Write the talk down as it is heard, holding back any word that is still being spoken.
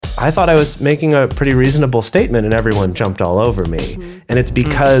I thought I was making a pretty reasonable statement and everyone jumped all over me. And it's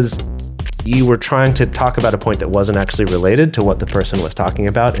because you were trying to talk about a point that wasn't actually related to what the person was talking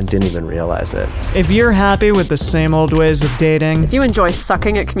about and didn't even realize it. If you're happy with the same old ways of dating, If you enjoy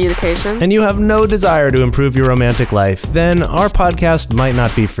sucking at communication, And you have no desire to improve your romantic life, then our podcast might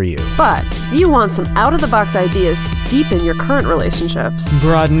not be for you. but if you want some out-of-the-box ideas to deepen your current relationships,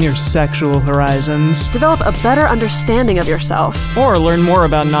 broaden your sexual horizons, develop a better understanding of yourself, or learn more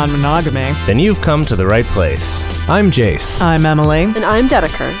about non-monogamy, Then you've come to the right place. I'm Jace, I'm Emily. and I'm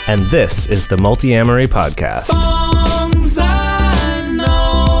Dedeker. and this is the Multi-Amory Podcast. Songs I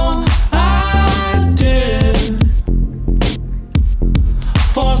know I did,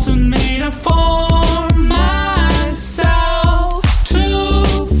 forcing me to form myself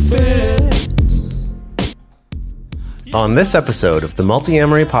to fit. On this episode of the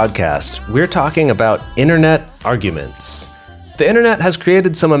Multi-Amory Podcast, we're talking about internet arguments. The internet has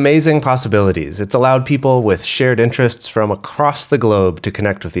created some amazing possibilities. It's allowed people with shared interests from across the globe to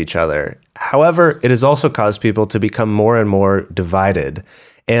connect with each other. However, it has also caused people to become more and more divided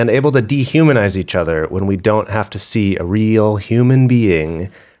and able to dehumanize each other when we don't have to see a real human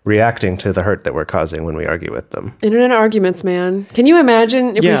being reacting to the hurt that we're causing when we argue with them. Internet arguments, man. Can you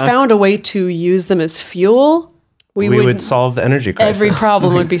imagine if we Yeah. found a way to use them as fuel? We would solve the energy crisis. every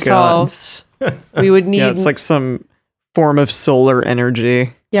problem would be God. solved. We would need, Yeah, it's like some form of solar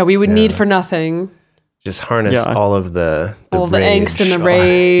energy. we would need for nothing. Just harness Yeah. all of the All the rage. angst and the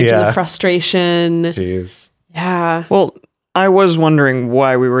rage and Yeah. the frustration. Jeez. Yeah. Well, I was wondering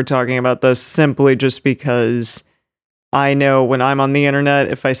why we were talking about this, simply just because I know when I'm on the internet,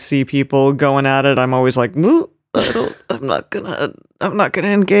 if I see people going at it, I'm always like, I'm not gonna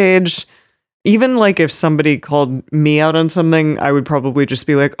engage. Even like if somebody called me out on something, I would probably just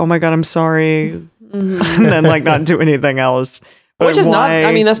be like, oh my God, I'm sorry. And then like not do anything else. But Which is not, why-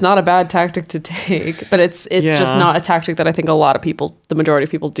 I mean, that's not a bad tactic to take, but it's just Yeah. not a tactic that I think a lot of people, the majority of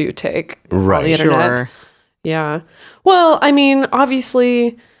people do take on Right. the internet. Sure. Yeah. Well, I mean,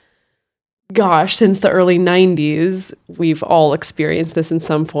 obviously, gosh, since the early 90s, we've all experienced this in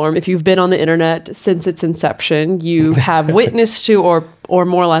some form. If you've been on the internet since its inception, you have witnessed to or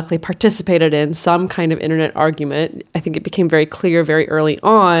more likely participated in some kind of internet argument. I think it became very clear very early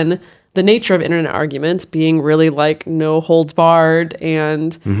on the nature of internet arguments being really like no holds barred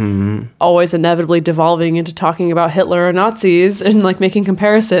and always inevitably devolving into talking about Hitler or Nazis and like making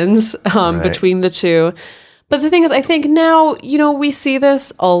comparisons Right. between the two. But the thing is, I think now, we see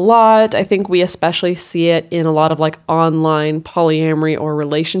this a lot. I think we especially see it in a lot of like online polyamory or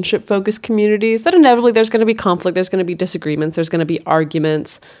relationship focused communities that inevitably there's going to be conflict, there's going to be disagreements, there's going to be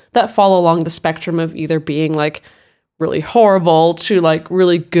arguments that fall along the spectrum of either being like really horrible to like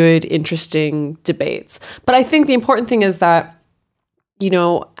really good, interesting debates. But I think the important thing is that,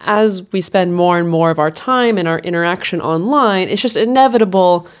 as we spend more and more of our time and our interaction online, it's just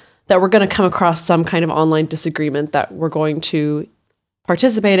inevitable that we're going to come across some kind of online disagreement that we're going to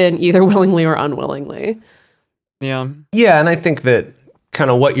participate in either willingly or unwillingly. Yeah. Yeah, and I think that kind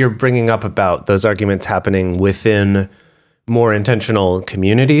of what you're bringing up about those arguments happening within more intentional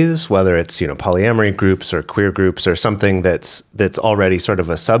communities, whether it's, polyamory groups or queer groups or something that's already sort of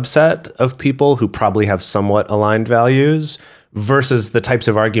a subset of people who probably have somewhat aligned values, versus the types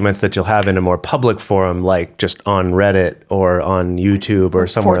of arguments that you'll have in a more public forum, like just on Reddit or on YouTube or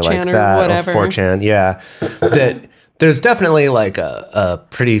somewhere 4chan like or that, whatever. or 4chan, yeah, that there's definitely like a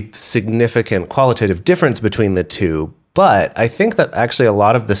pretty significant qualitative difference between the two. But I think that actually a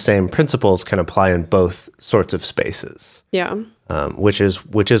lot of the same principles can apply in both sorts of spaces, Yeah, which is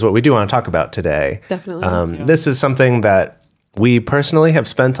what we do want to talk about today. definitely. This is something that we personally have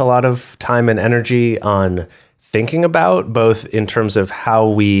spent a lot of time and energy on thinking about, both in terms of how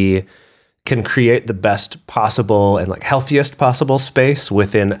we can create the best possible and like healthiest possible space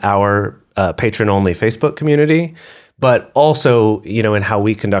within our patron-only Facebook community, but also, in how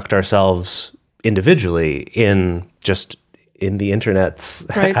we conduct ourselves individually in the internets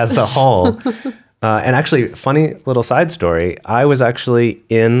Right. as a whole. And actually, funny little side story, I was actually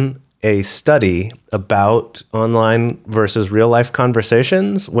in a study about online versus real life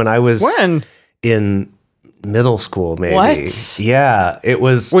conversations when I was in middle school, maybe. What? Yeah, it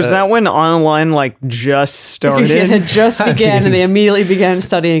was. Was that when online like just started? It had just began, and they immediately began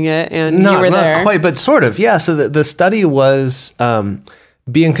studying it, and you were there. Not quite, but sort of. Yeah. So the study was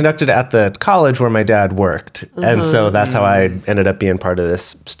being conducted at the college where my dad worked. And so that's how I ended up being part of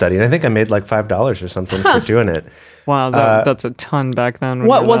this study. And I think I made like $5 or something for doing it. Wow, that's a ton back then. when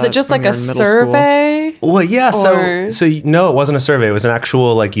What you're was it? that- Just when like a you're in middle school. survey? Well, yeah. Or- So no, it wasn't a survey. It was an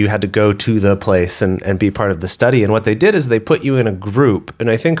actual, like, you had to go to the place and be part of the study. And what they did is they put you in a group. And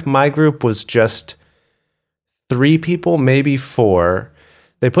I think my group was just 3 people, maybe 4.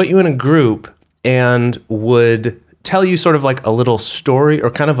 They put you in a group and would tell you sort of like a little story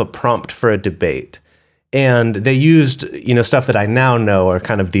or kind of a prompt for a debate. And they used, stuff that I now know are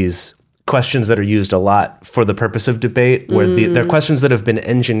kind of these questions that are used a lot for the purpose of debate, where they're questions that have been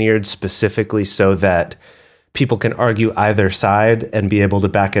engineered specifically so that people can argue either side and be able to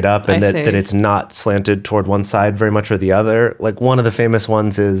back it up, and I that see. it's not slanted toward one side very much or the other. Like one of the famous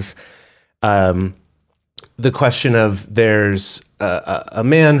ones is the question of there's a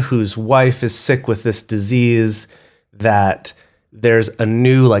man whose wife is sick with this disease, that there's a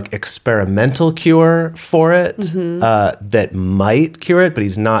new like experimental cure for it that might cure it, but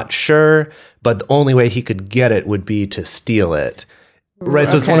he's not sure. But the only way he could get it would be to steal it. Right.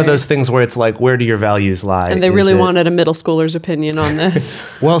 So it's one of Okay. those things where it's like, where do your values lie? And they Is really it- wanted a middle schooler's opinion on this.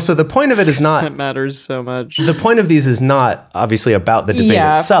 Well, so the point of it is That not, matters so much. the point of these is not obviously about the debate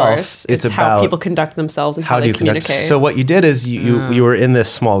yeah, itself. of course. It's how about people conduct themselves and how, do they you conduct. communicate. So what you did is you were in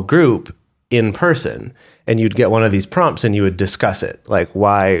this small group in person, and you'd get one of these prompts and you would discuss it. Like,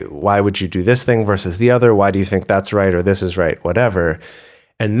 why would you do this thing versus the other? Why do you think that's right or this is right? Whatever.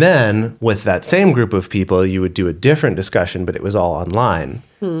 And then with that same group of people, you would do a different discussion, but it was all online.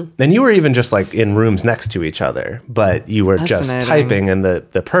 And you were even just like in rooms next to each other, but you were just Fascinating. typing. And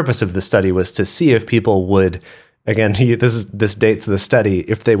the purpose of the study was to see if people would, again, this dates the study,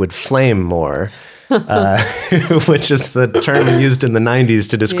 if they would flame more, which is the term used in the 90s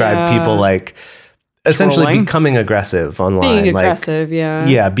to describe Yeah. people like essentially Trolling? becoming aggressive online. Being like, aggressive, yeah.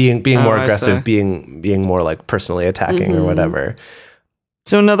 Yeah, being more I aggressive, see. being more like personally attacking or whatever.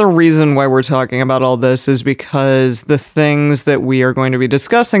 So another reason why we're talking about all this is because the things that we are going to be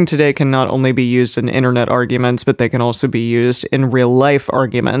discussing today can not only be used in internet arguments, but they can also be used in real life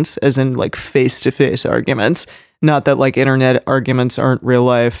arguments, as in like face-to-face arguments. Not that like internet arguments aren't real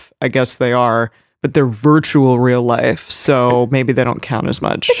life. I guess they are, but they're virtual real life, so maybe they don't count as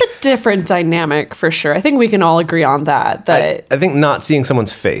much. It's a different dynamic for sure. I think we can all agree on that. I think not seeing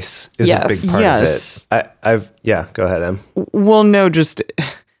someone's face is a Yes. big part Yes. of it. Go ahead, Em. Well, no, just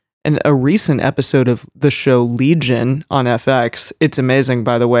in a recent episode of the show Legion on FX. It's amazing,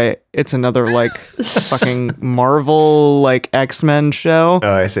 by the way. It's another like fucking Marvel like X-Men show.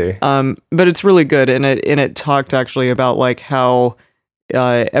 Oh, I see. But it's really good, and it talked actually about like how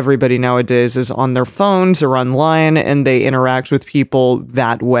everybody nowadays is on their phones or online, and they interact with people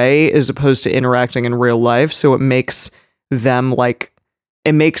that way as opposed to interacting in real life. So it makes them like,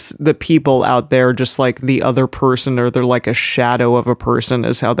 it makes the people out there just like the other person, or they're like a shadow of a person,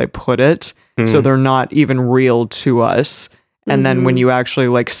 is how they put it. So they're not even real to us. And then when you actually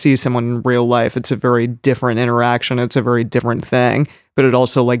like see someone in real life, it's a very different interaction. It's a very different thing, but it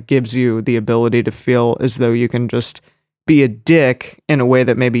also like gives you the ability to feel as though you can just be a dick in a way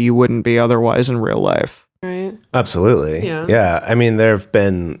that maybe you wouldn't be otherwise in real life. right. Absolutely. Yeah. Yeah. I mean, there have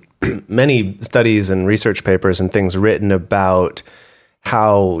been many studies and research papers and things written about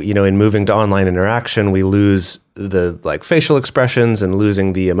how, in moving to online interaction, we lose the like facial expressions and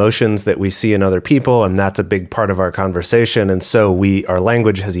losing the emotions that we see in other people. And that's a big part of our conversation. And so our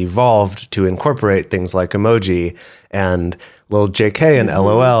language has evolved to incorporate things like emoji and little JK and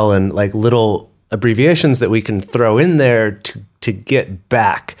LOL and like little abbreviations that we can throw in there to get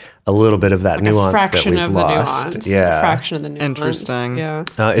back a little bit of that Like nuance a fraction that we've of lost. the nuance. Yeah. A fraction of the nuance. Interesting. Yeah.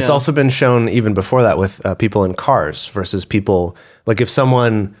 It's Yeah. also been shown even before that with people in cars versus people, like if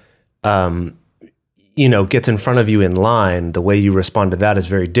someone, gets in front of you in line, the way you respond to that is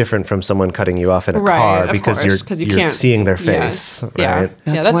very different from someone cutting you off in a Right, car of because course, 'cause you you're can't- seeing their Yes. face, Yeah. right?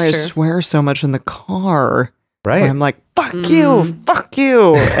 That's, that's why I true. swear so much in the car. Right. I'm like, fuck you, fuck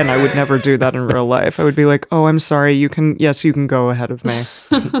you. And I would never do that in real life. I would be like, oh, I'm sorry. You can go ahead of me.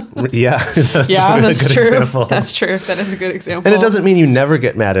 Yeah. That's Yeah, a that's good true. example. That's true. That is a good example. And it doesn't mean you never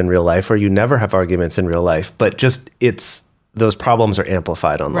get mad in real life or you never have arguments in real life, but just those problems are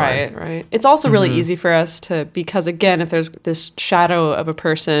amplified online. Right. It's also really easy for us because again, if there's this shadow of a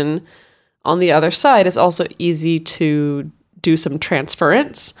person on the other side, it's also easy to do some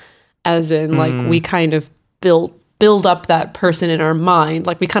transference, as in like we kind of build up that person in our mind.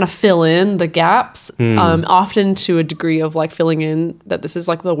 Like we kind of fill in the gaps, often to a degree of like filling in that this is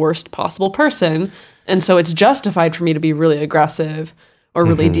like the worst possible person. And so it's justified for me to be really aggressive or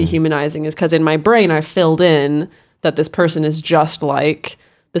really dehumanizing, is because in my brain I filled in that this person is just like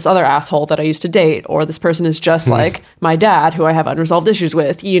this other asshole that I used to date, or this person is just like my dad who I have unresolved issues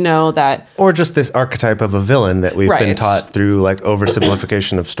with, that. Or just this archetype of a villain that we've been Right. taught through like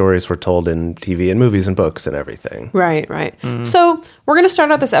oversimplification of stories we're told in TV and movies and books and everything. Right, right. So we're going to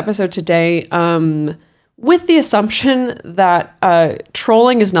start out this episode today with the assumption that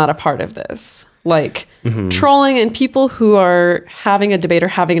trolling is not a part of this. Like trolling and people who are having a debate or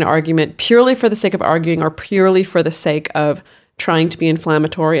having an argument purely for the sake of arguing or purely for the sake of trying to be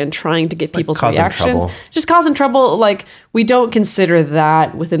inflammatory and trying to get people's causing reactions, trouble. just causing trouble. Like, we don't consider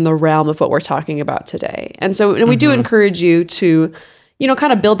that within the realm of what we're talking about today. And so and we do encourage you to,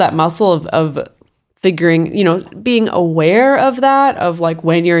 kind of build that muscle of figuring, being aware of that, of like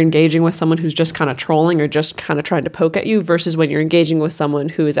when you're engaging with someone who's just kind of trolling or just kind of trying to poke at you versus when you're engaging with someone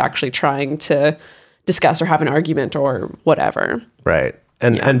who is actually trying to discuss or have an argument or whatever. Right.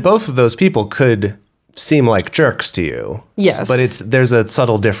 And both of those people could seem like jerks to you. Yes. But there's a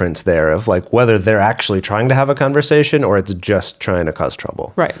subtle difference there of like whether they're actually trying to have a conversation or it's just trying to cause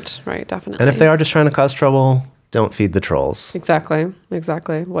trouble. Right, definitely. And if they are just trying to cause trouble, don't feed the trolls. Exactly.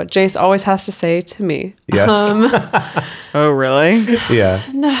 What Jace always has to say to me. Yes. Oh, really? Yeah.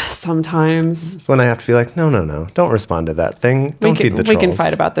 Sometimes. It's when I have to be like, no, don't respond to that thing. Don't feed the trolls. We can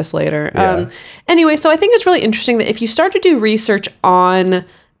fight about this later. Yeah. Anyway, so I think it's really interesting that if you start to do research on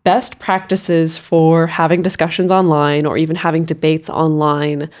best practices for having discussions online or even having debates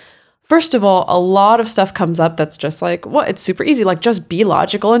online, first of all, a lot of stuff comes up that's just like, it's super easy. Like, just be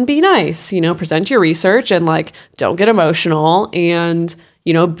logical and be nice, present your research and like, don't get emotional and,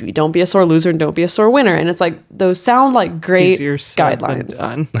 don't be a sore loser and don't be a sore winner. And it's like, those sound like great Easier said than guidelines.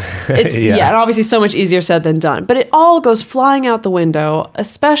 done. It's Yeah. and obviously so much easier said than done, but it all goes flying out the window,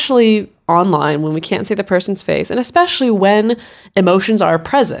 especially online when we can't see the person's face, and especially when emotions are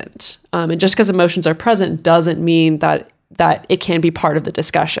present. And just because emotions are present doesn't mean that it can be part of the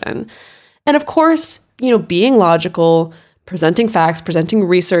discussion. And of course, being logical, presenting facts, presenting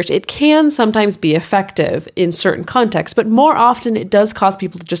research, it can sometimes be effective in certain contexts, but more often it does cause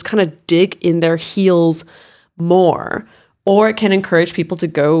people to just kind of dig in their heels more. Or it can encourage people to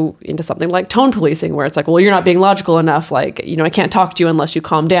go into something like tone policing, where it's like, well, you're not being logical enough. Like, I can't talk to you unless you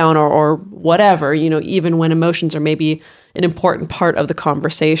calm down or whatever, even when emotions are maybe an important part of the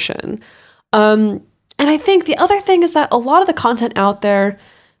conversation. And I think the other thing is that a lot of the content out there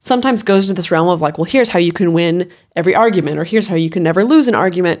sometimes goes into this realm of like, well, here's how you can win every argument, or here's how you can never lose an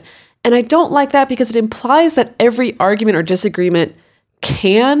argument. And I don't like that because it implies that every argument or disagreement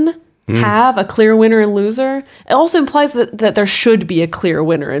can have a clear winner and loser. It also implies that there should be a clear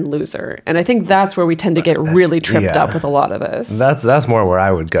winner and loser. And I think that's where we tend to get really tripped up with a lot of this. That's more where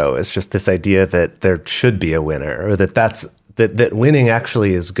I would go. It's just this idea that there should be a winner, or that winning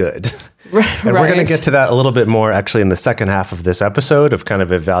actually is good. Right. And we're going to get to that a little bit more actually in the second half of this episode of kind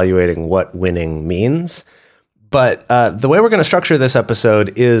of evaluating what winning means. But the way we're going to structure this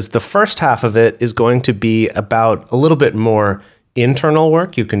episode is the first half of it is going to be about a little bit more internal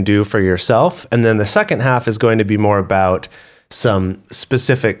work you can do for yourself. And then the second half is going to be more about some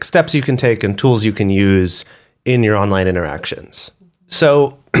specific steps you can take and tools you can use in your online interactions.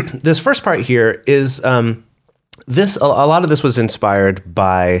 So this first part here is a lot of this was inspired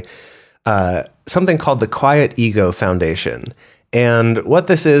by something called the Quiet Ego Foundation. And what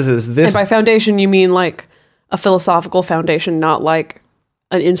this is this... And by foundation, you mean like a philosophical foundation, not like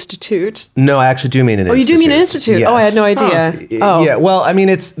an institute? No, I actually do mean an institute. Oh, you do mean an institute? Yes. Oh, I had no idea. Oh. Yeah, well, I mean,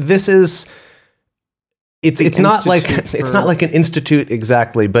 it's not like an institute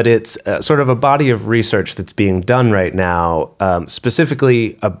exactly, but it's sort of a body of research that's being done right now,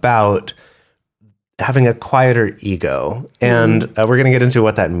 specifically about having a quieter ego. And we're going to get into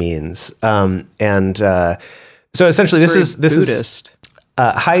what that means. So essentially this is Buddhist.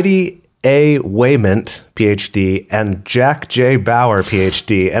 Heidi A. Wayment, PhD, and Jack J. Bauer,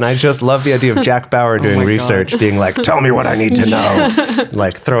 PhD. And I just love the idea of Jack Bauer doing my research, being like, tell me what I need to know.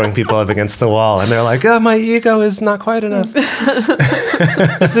 Like throwing people up against the wall. And they're like, oh, my ego is not quiet enough.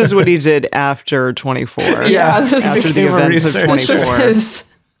 This is what he did after 24. Yeah, this After is the events of research. This 24. is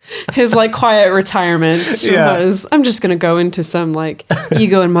his like quiet retirement Yeah. was, I'm just going to go into some like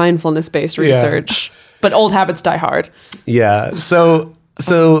ego and mindfulness based research. But old habits die hard. Yeah. So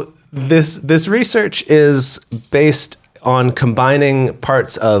this research is based on combining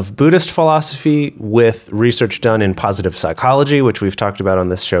parts of Buddhist philosophy with research done in positive psychology, which we've talked about on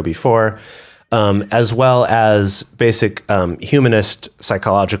this show before, as well as basic humanist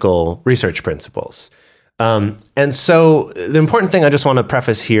psychological research principles. And so the important thing I just want to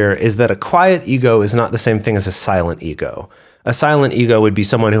preface here is that a quiet ego is not the same thing as a silent ego. A silent ego would be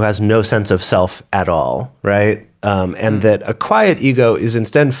someone who has no sense of self at all, right? and that a quiet ego is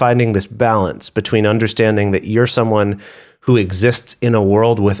instead finding this balance between understanding that you're someone who exists in a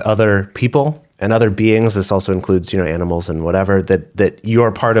world with other people and other beings. This also includes, animals and whatever, that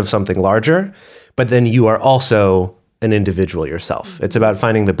you're part of something larger, but then you are also an individual yourself. It's about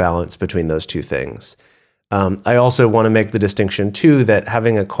finding the balance between those two things. I also want to make the distinction, too, that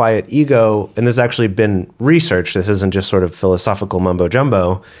having a quiet ego, and this has actually been researched, this isn't just sort of philosophical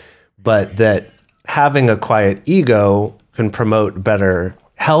mumbo-jumbo, but that having a quiet ego can promote better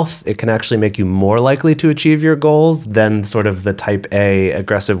health. It can actually make you more likely to achieve your goals than sort of the type A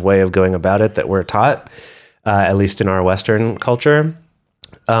aggressive way of going about it that we're taught, at least in our Western culture.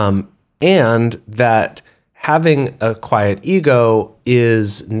 And that having a quiet ego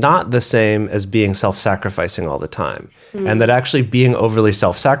is not the same as being self-sacrificing all the time. And that actually being overly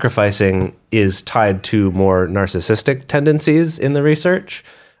self-sacrificing is tied to more narcissistic tendencies in the research.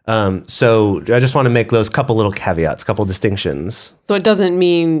 So I just want to make those couple little caveats, couple distinctions. So it doesn't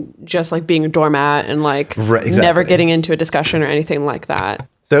mean just like being a doormat and like never getting into a discussion or anything like that.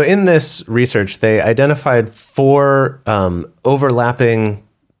 So in this research, they identified 4 overlapping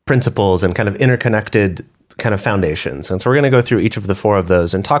principles and kind of interconnected kind of foundations. And so we're going to go through each of the 4 of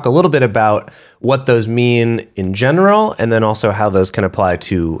those and talk a little bit about what those mean in general, and then also how those can apply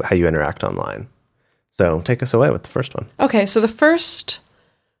to how you interact online. So take us away with the first one. Okay, so the first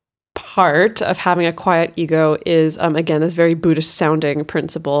part of having a quiet ego is, again, this very Buddhist sounding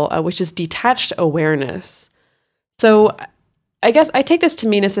principle, which is detached awareness. So I guess I take this to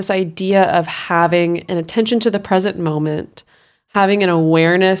mean it's this idea of having an attention to the present moment, having an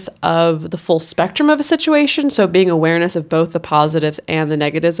awareness of the full spectrum of a situation. So being awareness of both the positives and the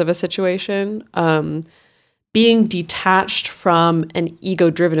negatives of a situation, being detached from an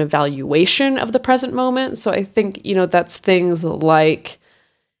ego-driven evaluation of the present moment. So I think, that's things like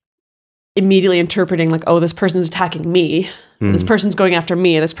immediately interpreting like, oh, this person's attacking me, this person's going after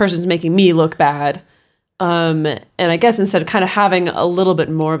me, and this person's making me look bad. And I guess instead of kind of having a little bit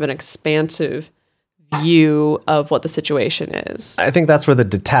more of an expansive view of what the situation is. I think that's where the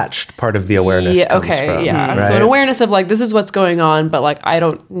detached part of the awareness comes from. Yeah. Right? So an awareness of like, this is what's going on, but like, I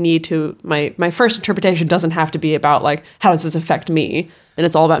don't need to, my first interpretation doesn't have to be about like, how does this affect me? And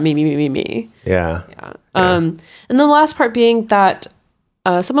it's all about me. Yeah. And then the last part being that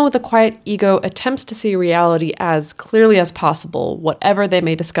someone with a quiet ego attempts to see reality as clearly as possible, whatever they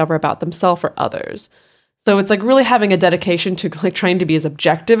may discover about themselves or others. So it's like really having a dedication to like trying to be as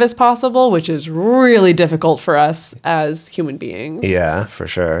objective as possible, which is really difficult for us as human beings. Yeah, for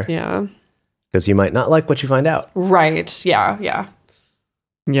sure. Yeah. Because you might not like what you find out. Right. Yeah.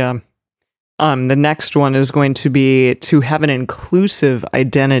 Yeah. The next one is going to be to have an inclusive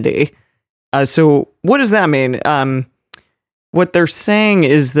identity. So what does that mean? What they're saying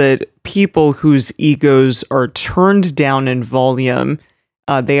is that people whose egos are turned down in volume,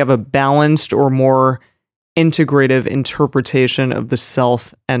 they have a balanced or more integrative interpretation of the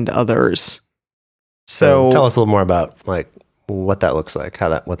self and others. So tell us a little more about like what that looks like,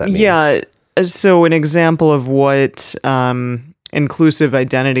 what that means. Yeah. So an example of what inclusive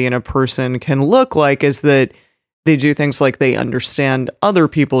identity in a person can look like is that they do things like they understand other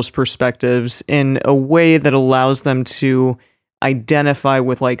people's perspectives in a way that allows them to identify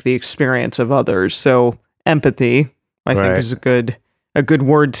with like the experience of others. So empathy, I think, is a good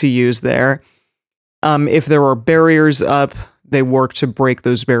word to use there. If there are barriers up, they work to break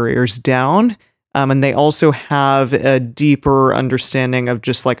those barriers down. And they also have a deeper understanding of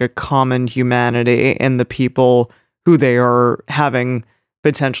just like a common humanity in the people who they are having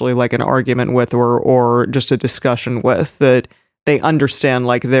potentially like an argument with or just a discussion with, that they understand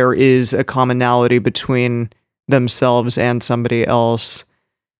like there is a commonality between themselves and somebody else.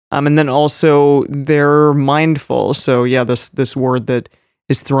 And then also they're mindful. So yeah, this word that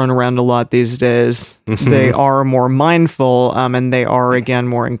is thrown around a lot these days. They are more mindful, and they are, again,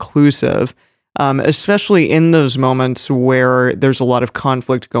 more inclusive, especially in those moments where there's a lot of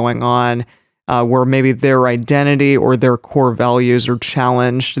conflict going on, where maybe their identity or their core values are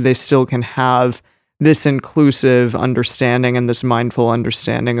challenged. They still can have this inclusive understanding and this mindful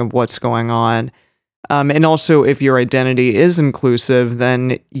understanding of what's going on. And also, if your identity is inclusive,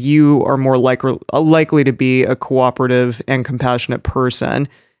 then you are more likely to be a cooperative and compassionate person.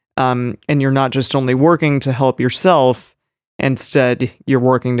 And you're not just only working to help yourself, instead, you're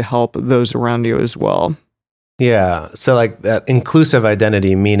working to help those around you as well. Yeah. So like that inclusive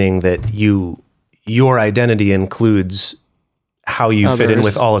identity, meaning that your identity includes how you fit in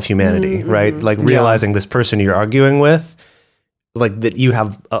with all of humanity, right? Like realizing this person you're arguing with like that you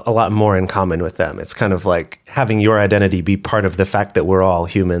have a lot more in common with them. It's kind of like having your identity be part of the fact that we're all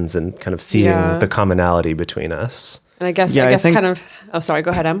humans and kind of seeing the commonality between us. And I guess kind of. Oh, sorry.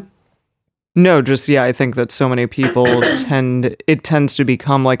 Go ahead, Em. No, just, I think that so many people tends to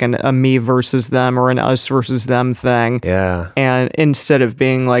become like a me versus them or an us versus them thing. Yeah. And instead of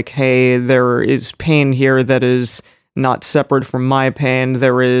being like, hey, there is pain here that is not separate from my pain,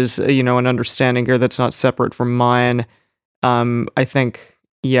 there is, an understanding here that's not separate from mine. I think,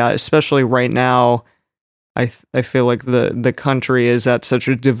 especially right now, I feel like the country is at such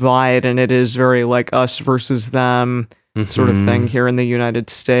a divide, and it is very like us versus them sort of thing here in the United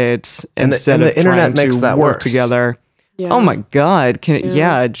States. Instead of the internet trying makes to that work worse. together. Yeah. Oh my God!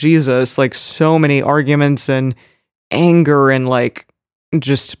 Jesus! Like so many arguments and anger and like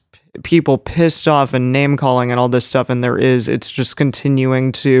just people pissed off and name calling and all this stuff, and it's just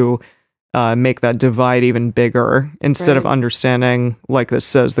continuing to make that divide even bigger instead of understanding, like this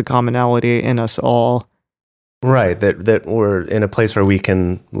says, the commonality in us all. Right, that we're in a place where we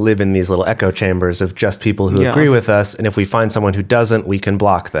can live in these little echo chambers of just people who agree with us, and if we find someone who doesn't, we can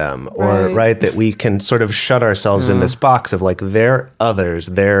block them. Or, that we can sort of shut ourselves in this box of like, they're others,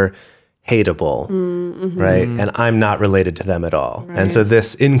 they're hateable, right? And I'm not related to them at all. Right. And so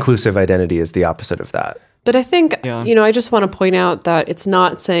this inclusive identity is the opposite of that. But I think, I just want to point out that it's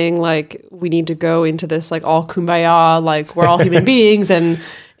not saying like we need to go into this like all kumbaya, like we're all human beings and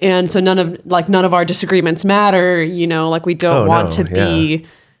so none of our disagreements matter, like we don't want to be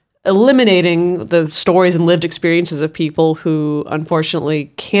eliminating the stories and lived experiences of people who unfortunately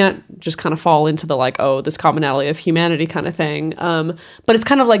can't just kind of fall into the like, oh, this commonality of humanity kind of thing. But it's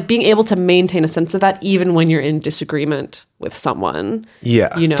kind of like being able to maintain a sense of that even when you're in disagreement with someone. Yeah,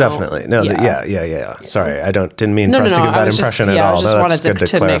 definitely. No, yeah. Sorry, I didn't mean for us to give that impression at all. I just wanted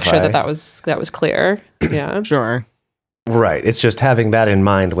to make sure that was clear. Yeah. Sure. Right. It's just having that in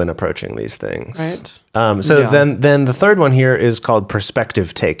mind when approaching these things. Right. Then the third one here is called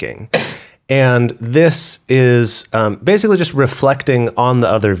perspective taking. And this is basically just reflecting on the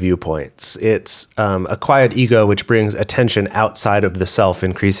other viewpoints. It's a quiet ego which brings attention outside of the self,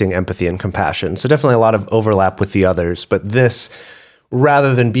 increasing empathy and compassion. So definitely a lot of overlap with the others. But this,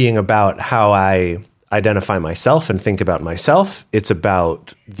 rather than being about how I identify myself and think about myself, it's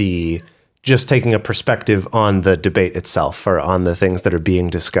about just taking a perspective on the debate itself or on the things that are being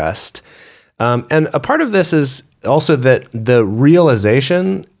discussed. And a part of this is also that the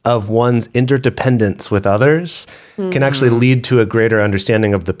realization of one's interdependence with others can actually lead to a greater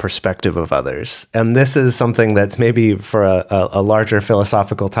understanding of the perspective of others. And this is something that's maybe for a larger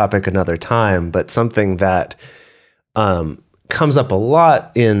philosophical topic another time, but something that comes up a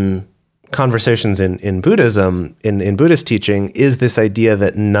lot in conversations in Buddhism, in Buddhist teaching, is this idea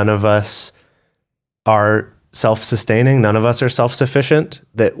that none of us are self-sustaining, none of us are self-sufficient,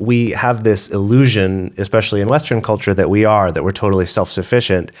 that we have this illusion, especially in Western culture, that we're totally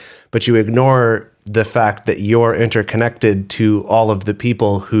self-sufficient, but you ignore the fact that you're interconnected to all of the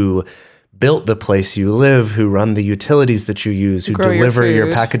people who built the place you live, who run the utilities that you use, who deliver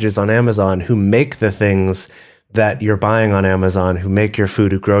your packages on Amazon, who make the things that you're buying on Amazon, who make your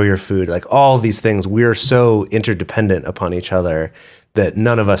food, who grow your food, like all these things, we're so interdependent upon each other that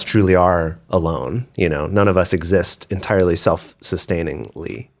none of us truly are alone. None of us exist entirely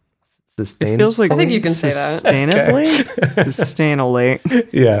self-sustainingly. It feels like I think you can say that. Sustainably.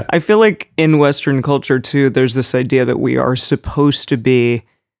 Yeah. I feel like in Western culture too, there's this idea that we are supposed to be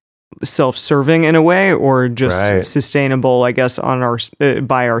self-serving in a way, or just sustainable, I guess, on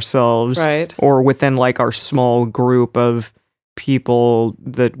by ourselves, or within like our small group of people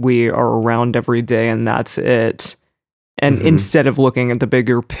that we are around every day, and that's it. And instead of looking at the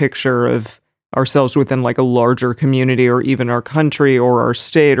bigger picture of ourselves within like a larger community, or even our country or our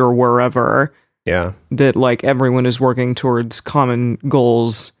state or wherever, that like everyone is working towards common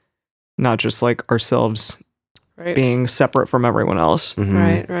goals, not just like ourselves being separate from everyone else.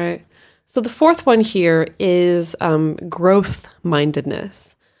 Right. So the fourth one here is growth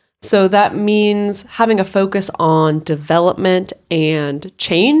mindedness. So that means having a focus on development and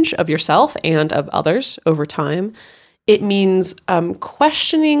change of yourself and of others over time. It means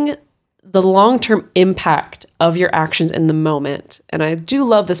questioning the long-term impact of your actions in the moment. And I do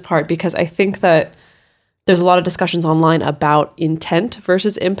love this part because I think that there's a lot of discussions online about intent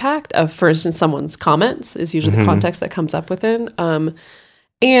versus impact of, for instance, someone's comments is usually the context that comes up within.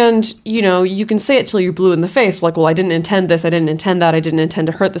 And, you can say it till you're blue in the face, like, well, I didn't intend this, I didn't intend that, I didn't intend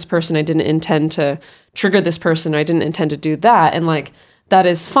to hurt this person, I didn't intend to trigger this person, I didn't intend to do that. And like, that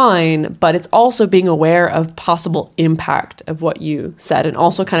is fine, but it's also being aware of possible impact of what you said and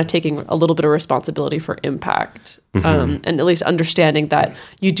also kind of taking a little bit of responsibility for impact and at least understanding that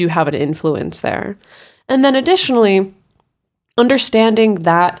you do have an influence there. And then additionally, understanding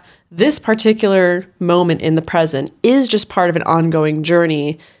that this particular moment in the present is just part of an ongoing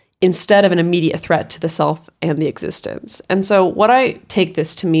journey instead of an immediate threat to the self and the existence. And so what I take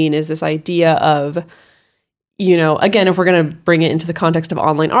this to mean is this idea of, you know, again, if we're going to bring it into the context of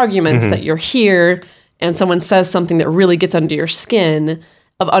online arguments, that you're here and someone says something that really gets under your skin,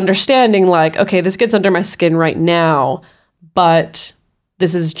 of understanding like, okay, this gets under my skin right now, but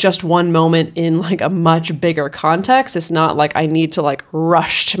this is just one moment in like a much bigger context. It's not like I need to like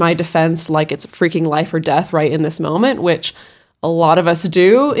rush to my defense like it's freaking life or death right in this moment, which a lot of us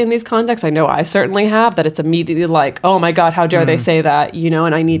do in these contexts. I know I certainly have, that it's immediately like, oh my God, how dare they say that, you know,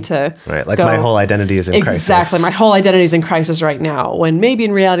 and I need to Like my whole identity is in crisis. Exactly. My whole identity is in crisis right now, when maybe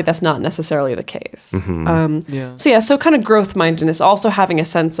in reality that's not necessarily the case. So kind of growth mindedness, also having a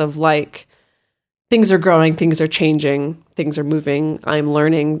sense of like, things are growing, things are changing, things are moving, I'm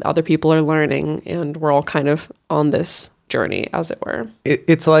learning, other people are learning, and we're all kind of on this journey, as it were.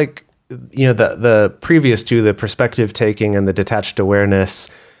 It's like, you know, the previous two, the perspective taking and the detached awareness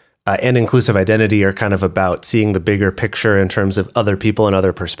and inclusive identity, are kind of about seeing the bigger picture in terms of other people and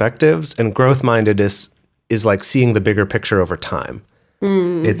other perspectives. And growth mindedness is like seeing the bigger picture over time.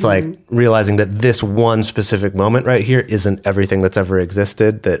 It's like realizing that this one specific moment right here isn't everything that's ever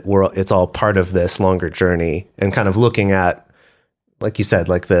existed, that it's all part of this longer journey, and kind of looking at, like you said,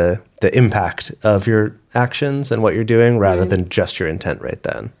 like the impact of your actions and what you're doing rather than just your intent right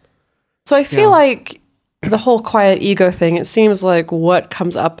then. So I feel like the whole quiet ego thing, it seems like what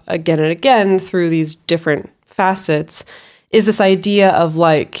comes up again and again through these different facets is this idea of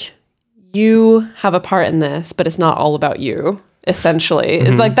like, you have a part in this, but it's not all about you, essentially.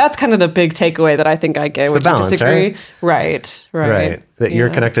 It's like, that's kind of the big takeaway that I think I get. It's Would the balance, you disagree? Right. That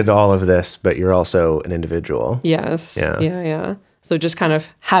you're connected to all of this, but you're also an individual. Yes. Yeah. So just kind of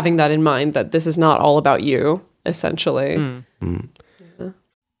having that in mind, that this is not all about you, essentially.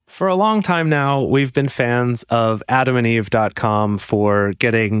 For a long time now, we've been fans of adamandeve.com for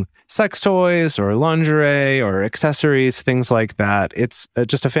getting sex toys or lingerie or accessories, things like that. It's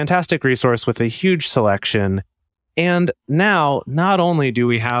just a fantastic resource with a huge selection. And now, not only do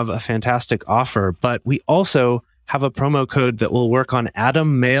we have a fantastic offer, but we also have a promo code that will work on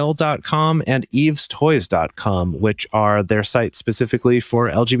adammail.com and evestoys.com, which are their sites specifically for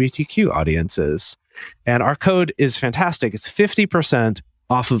LGBTQ audiences. And our code is fantastic. It's 50%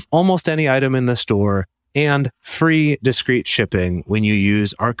 off of almost any item in the store, and free discreet shipping when you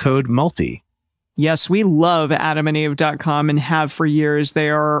use our code MULTI. Yes, we love adamandeve.com and have for years. They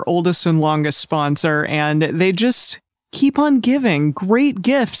are our oldest and longest sponsor, and they just keep on giving great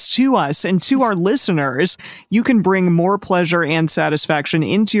gifts to us and to our listeners. You can bring more pleasure and satisfaction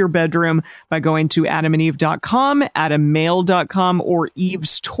into your bedroom by going to adamandeve.com, adammail.com, or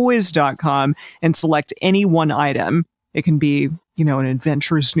evestoys.com and select any one item. It can be, you know, an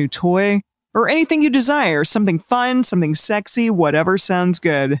adventurous new toy or anything you desire, something fun, something sexy, whatever sounds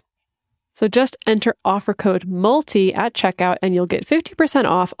good. So just enter offer code MULTI at checkout and you'll get 50%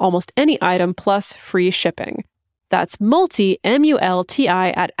 off almost any item plus free shipping. That's MULTI, M-U-L-T-I,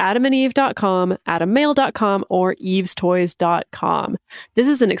 at adamandeve.com, adammail.com, or evestoys.com. This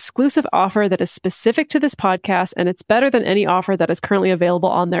is an exclusive offer that is specific to this podcast, and it's better than any offer that is currently available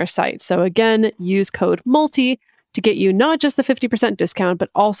on their site. So again, use code MULTI to get you not just the 50% discount, but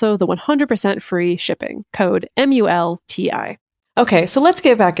also the 100% free shipping. Code MULTI. Okay, so let's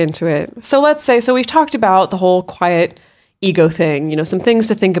get back into it. So we've talked about the whole quiet ego thing, you know, some things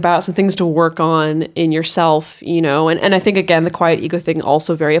to think about, some things to work on in yourself, you know, and I think, again, the quiet ego thing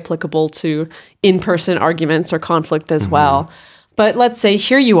also very applicable to in-person arguments or conflict as well. But let's say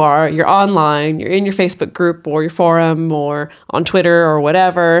here you are, you're online, you're in your Facebook group or your forum or on Twitter or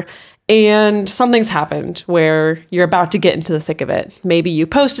whatever, and something's happened where you're about to get into the thick of it. Maybe you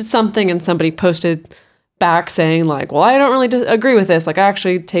posted something and somebody posted back saying like, well, I don't really agree with this. Like, I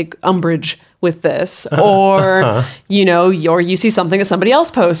actually take umbrage with this. Or, you know, or you see something that somebody else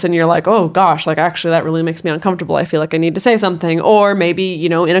posts and you're like, oh gosh, like actually that really makes me uncomfortable. I feel like I need to say something. Or maybe, you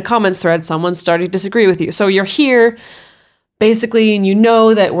know, in a comments thread, someone's starting to disagree with you. So you're here basically, and you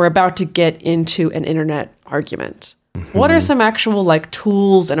know that we're about to get into an internet argument. What are some actual like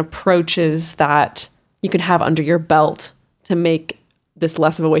tools and approaches that you can have under your belt to make this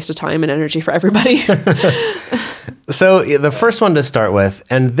less of a waste of time and energy for everybody? So the first one to start with,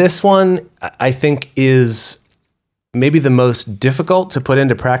 and this one I think is maybe the most difficult to put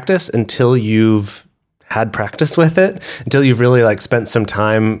into practice until you've had practice with it, until you've really like spent some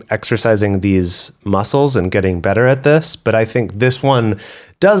time exercising these muscles and getting better at this. But I think this one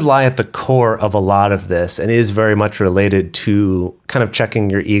does lie at the core of a lot of this and is very much related to kind of checking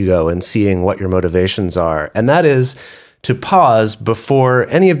your ego and seeing what your motivations are. And that is to pause before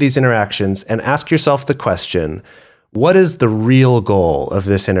any of these interactions and ask yourself the question, what is the real goal of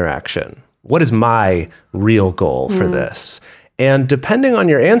this interaction? What is my real goal for this? And depending on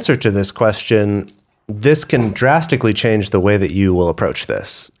your answer to this question, this can drastically change the way that you will approach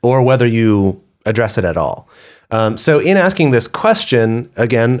this or whether you address it at all. So in asking this question,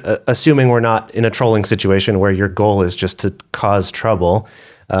 again, assuming we're not in a trolling situation where your goal is just to cause trouble,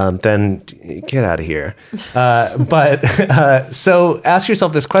 then get out of here. So ask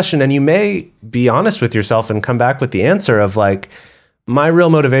yourself this question, and you may be honest with yourself and come back with the answer of like, my real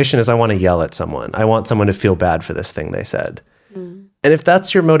motivation is I want to yell at someone. I want someone to feel bad for this thing they said. And if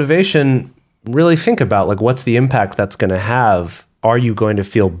that's your motivation, really think about like, what's the impact that's going to have? Are you going to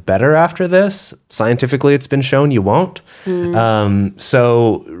feel better after this? Scientifically, it's been shown you won't.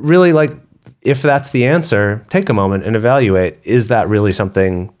 So really, like, if that's the answer, take a moment and evaluate, is that really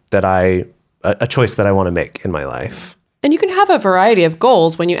something that a choice that I want to make in my life? And you can have a variety of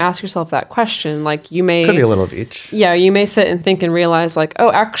goals when you ask yourself that question. Like you may... Could be a little of each. Yeah, you may sit and think and realize like,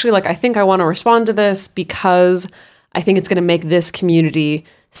 oh, actually, like I think I want to respond to this because I think it's going to make this community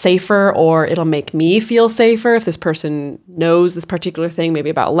safer, or it'll make me feel safer if this person knows this particular thing, maybe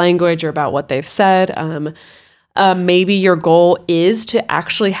about language or about what they've said. Maybe your goal is to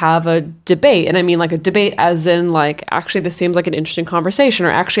actually have a debate. And I mean like a debate as in like, actually, this seems like an interesting conversation, or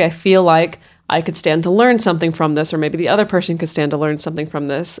actually, I feel like I could stand to learn something from this, or maybe the other person could stand to learn something from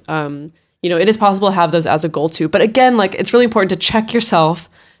this. It is possible to have those as a goal too. But again, like it's really important to check yourself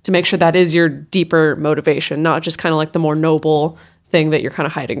to make sure that is your deeper motivation, not just kind of like the more noble thing that you're kind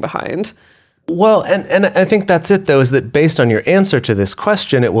of hiding behind. Well, and I think that's it, though, is that based on your answer to this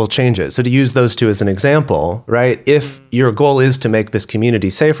question, it will change it. So to use those two as an example, right? If your goal is to make this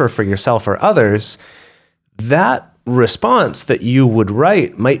community safer for yourself or others, that response that you would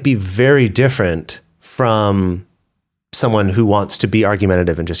write might be very different from someone who wants to be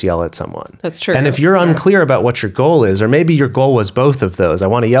argumentative and just yell at someone. That's true. And if you're unclear about what your goal is, or maybe your goal was both of those, I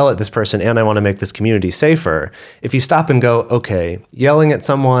want to yell at this person and I want to make this community safer. If you stop and go, okay, yelling at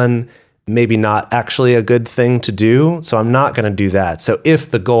someone, maybe not actually a good thing to do, so I'm not going to do that. So if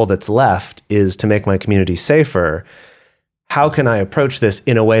the goal that's left is to make my community safer, how can I approach this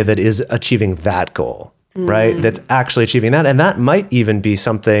in a way that is achieving that goal, right? That's actually achieving that. And that might even be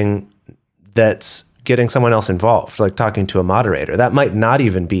something that's getting someone else involved, like talking to a moderator. That might not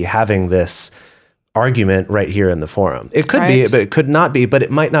even be having this argument right here in the forum. It could be, but it could not be, but it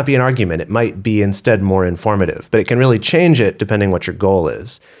might not be an argument. It might be instead more informative, but it can really change it depending what your goal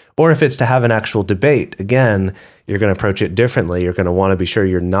is. Or if it's to have an actual debate, again, you're going to approach it differently. You're going to want to be sure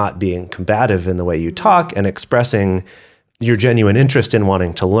you're not being combative in the way you talk and expressing your genuine interest in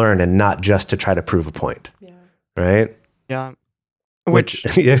wanting to learn and not just to try to prove a point. Yeah. Right? Yeah.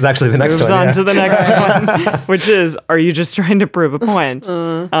 Which is actually the next moves one. On to the next one, which is, are you just trying to prove a point?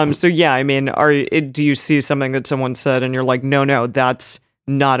 So yeah, I mean, do you see something that someone said and you're like, no, that's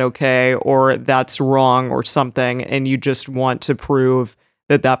not okay, or that's wrong, or something, and you just want to prove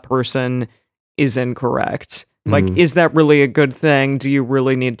that person is incorrect? Like, is that really a good thing? Do you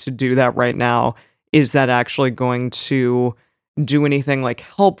really need to do that right now? Is that actually going to do anything like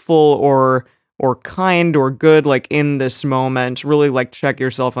helpful or kind or good, like in this moment? Really like check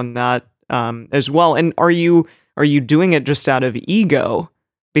yourself on that as well. And are you doing it just out of ego?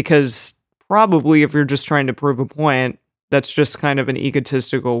 Because probably if you're just trying to prove a point, that's just kind of an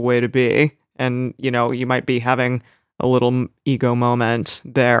egotistical way to be. And, you might be having a little ego moment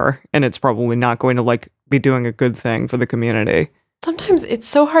there, and it's probably not going to like be doing a good thing for the community. Sometimes it's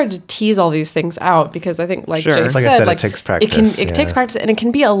so hard to tease all these things out because I think, like Sure. Jay Like said, I said, it takes practice. It takes practice, and it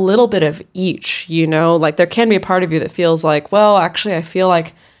can be a little bit of each. Like there can be a part of you that feels like, well, actually, I feel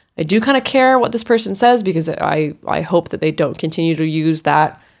like I do kind of care what this person says because I hope that they don't continue to use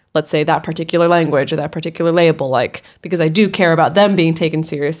that, let's say, that particular language or that particular label, like because I do care about them being taken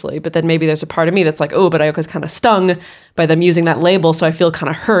seriously. But then maybe there's a part of me that's like, oh, but I was kind of stung by them using that label, so I feel kind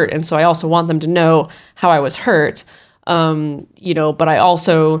of hurt, and so I also want them to know how I was hurt. But I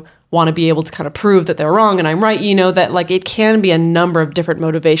also want to be able to kind of prove that they're wrong and I'm right, that like it can be a number of different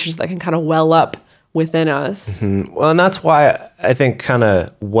motivations that can kind of well up within us. Well, and that's why I think kind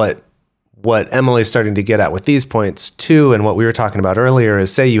of what Emily's starting to get at with these points too, and what we were talking about earlier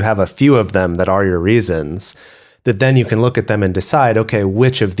is, say you have a few of them that are your reasons, that then you can look at them and decide, okay,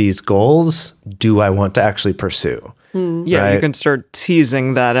 which of these goals do I want to actually pursue? Yeah, you Right. can start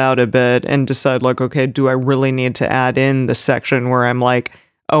teasing that out a bit and decide, like, okay, do I really need to add in the section where I'm like,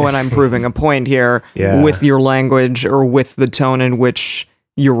 oh, and I'm proving a point here Yeah. with your language or with the tone in which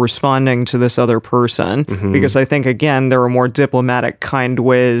you're responding to this other person? Because I think, again, there are more diplomatic, kind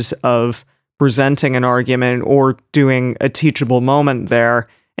ways of presenting an argument or doing a teachable moment there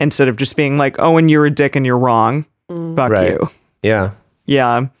instead of just being like, oh, and you're a dick and you're wrong. Fuck Right. you. Yeah.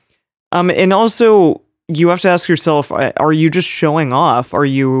 Yeah. And also, you have to ask yourself, are you just showing off? Are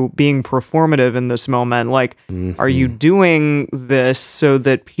you being performative in this moment? Like, are you doing this so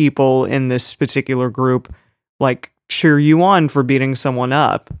that people in this particular group, like, cheer you on for beating someone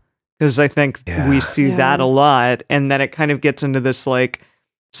up? Because I think we see that a lot. And then it kind of gets into this, like,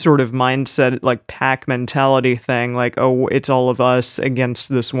 sort of mindset, like, pack mentality thing. Like, oh, it's all of us against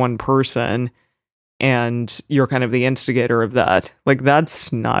this one person. And you're kind of the instigator of that. Like,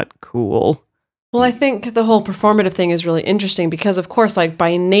 that's not cool. Well, I think the whole performative thing is really interesting because, of course, like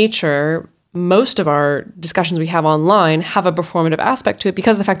by nature, most of our discussions we have online have a performative aspect to it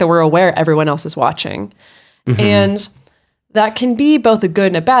because of the fact that we're aware everyone else is watching. And that can be both a good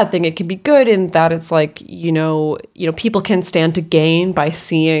and a bad thing. It can be good in that it's like, people can stand to gain by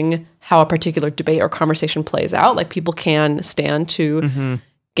seeing how a particular debate or conversation plays out. Like people can stand to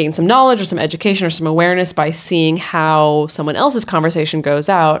gain some knowledge or some education or some awareness by seeing how someone else's conversation goes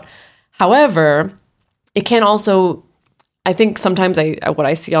out. However, it can also, I think sometimes what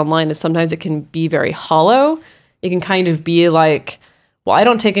I see online is sometimes it can be very hollow. It can kind of be like, well, I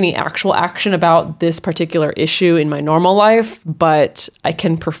don't take any actual action about this particular issue in my normal life, but I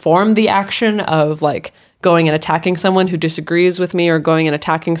can perform the action of like going and attacking someone who disagrees with me or going and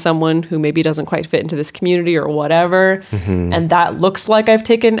attacking someone who maybe doesn't quite fit into this community or whatever. And that looks like I've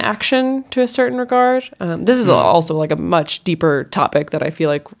taken action to a certain regard. This is also like a much deeper topic that I feel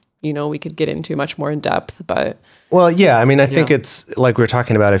like we could get into much more in depth, but Well, yeah, I mean, I think it's like we're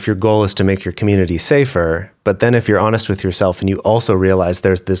talking about if your goal is to make your community safer, but then if you're honest with yourself and you also realize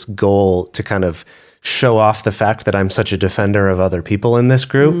there's this goal to kind of show off the fact that I'm such a defender of other people in this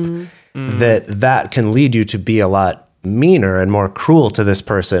group, that can lead you to be a lot meaner and more cruel to this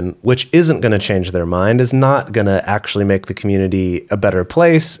person, which isn't going to change their mind, is not going to actually make the community a better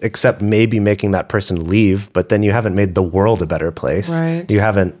place, except maybe making that person leave. But then you haven't made the world a better place. Right. You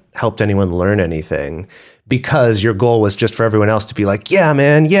haven't helped anyone learn anything because your goal was just for everyone else to be like, yeah,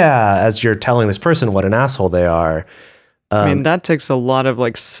 man, yeah, as you're telling this person what an asshole they are. I mean, that takes a lot of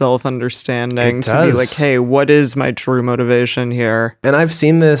like self-understanding It to be does. like, hey, what is my true motivation here? And I've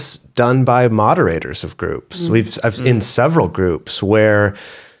seen this done by moderators of groups. I've in several groups where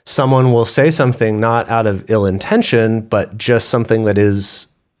someone will say something not out of ill intention, but just something that is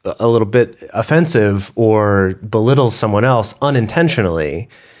a little bit offensive or belittles someone else unintentionally.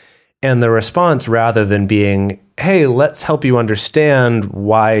 And the response, rather than being, hey, let's help you understand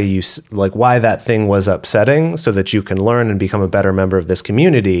why that thing was upsetting so that you can learn and become a better member of this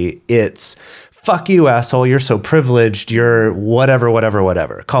community, it's, fuck you, asshole, you're so privileged, you're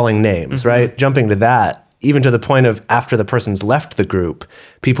whatever, calling names, right? Jumping to that, even to the point of after the person's left the group,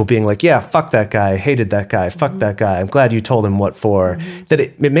 people being like, yeah, fuck that guy, hated that guy, fuck that guy, I'm glad you told him what for. That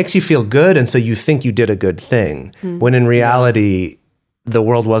it makes you feel good, and so you think you did a good thing, when in reality, the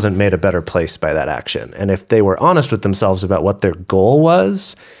world wasn't made a better place by that action. And if they were honest with themselves about what their goal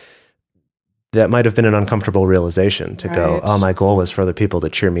was, that might have been an uncomfortable realization to go, Right. oh, my goal was for other people to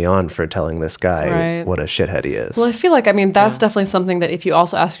cheer me on for telling this guy Right. what a shithead he is. Well, I feel like, that's definitely something that if you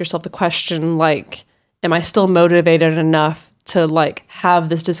also ask yourself the question, like, am I still motivated enough to like have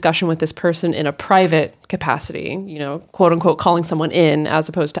this discussion with this person in a private capacity, quote unquote, calling someone in as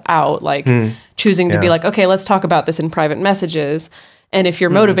opposed to out, like choosing to be Yeah. like, okay, let's talk about this in private messages. And if your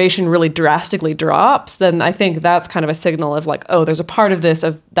motivation really drastically drops, then I think that's kind of a signal of like, oh, there's a part of this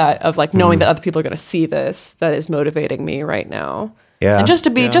of like knowing that other people are going to see this that is motivating me right now. yeah. And just to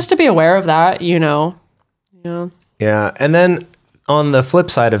be aware of that, Yeah. Yeah. And then on the flip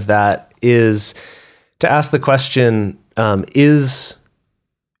side of that is to ask the question, am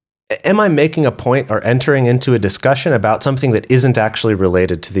I making a point or entering into a discussion about something that isn't actually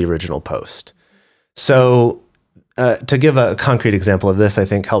related to the original post? So to give a concrete example of this, I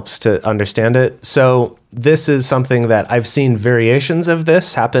think helps to understand it. So this is something that I've seen variations of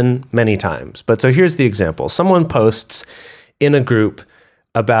this happen many times. But so here's the example. Someone posts in a group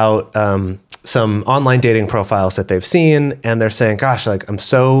about some online dating profiles that they've seen, and they're saying, gosh, like I'm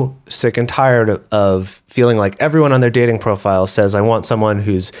so sick and tired of feeling like everyone on their dating profile says I want someone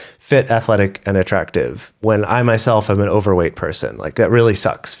who's fit, athletic, and attractive, when I myself am an overweight person. Like that really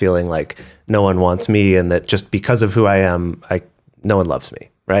sucks, feeling like no one wants me, and that just because of who I am, no one loves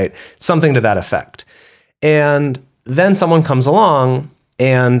me, right? Something to that effect. And then someone comes along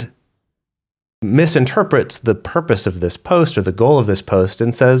and misinterprets the purpose of this post or the goal of this post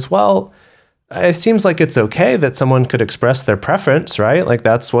and says, well, it seems like it's okay that someone could express their preference, right? Like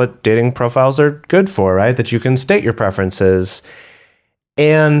that's what dating profiles are good for, right? That you can state your preferences.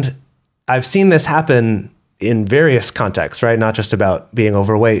 And I've seen this happen in various contexts, right? Not just about being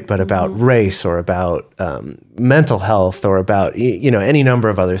overweight, but about race or about mental health or about, any number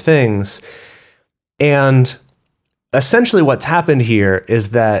of other things. And essentially what's happened here is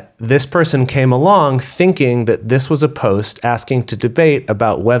that this person came along thinking that this was a post asking to debate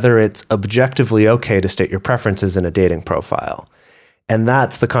about whether it's objectively okay to state your preferences in a dating profile. And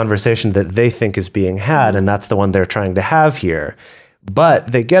that's the conversation that they think is being had, and that's the one they're trying to have here.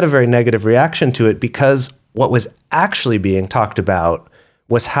 But they get a very negative reaction to it because what was actually being talked about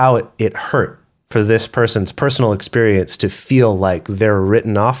was how it hurt for this person's personal experience to feel like they're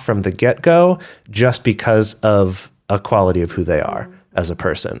written off from the get-go just because of a quality of who they are as a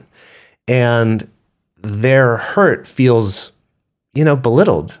person. And their hurt feels,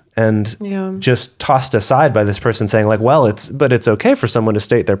 belittled and just tossed aside by this person saying like, well, it's okay for someone to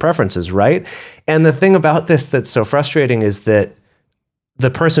state their preferences, right? And the thing about this that's so frustrating is that the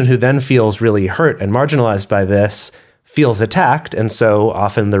person who then feels really hurt and marginalized by this feels attacked. And so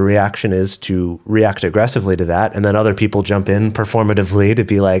often the reaction is to react aggressively to that. And then other people jump in performatively to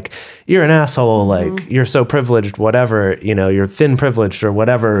be like, you're an asshole, like you're so privileged, whatever, you're thin privileged or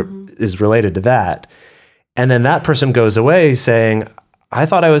whatever is related to that. And then that person goes away saying, I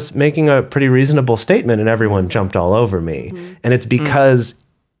thought I was making a pretty reasonable statement and everyone jumped all over me. And it's because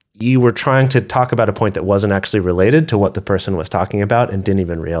you were trying to talk about a point that wasn't actually related to what the person was talking about and didn't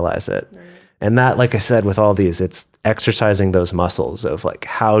even realize it. And that, like I said, with all these, it's exercising those muscles of like,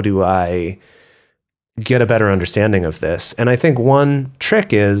 how do I get a better understanding of this? And I think one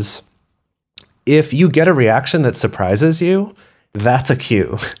trick is if you get a reaction that surprises you, that's a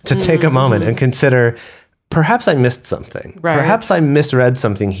cue to take a moment and consider, perhaps I missed something. Right. Perhaps I misread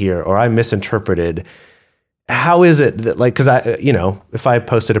something here or I misinterpreted. How is it that, like, because if I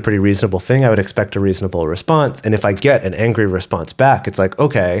posted a pretty reasonable thing, I would expect a reasonable response. And if I get an angry response back, it's like,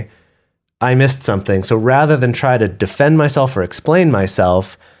 okay, I missed something. So rather than try to defend myself or explain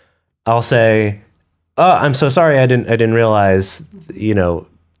myself, I'll say, oh, I'm so sorry. I didn't realize,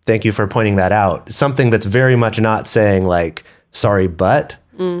 thank you for pointing that out. Something that's very much not saying like, sorry, but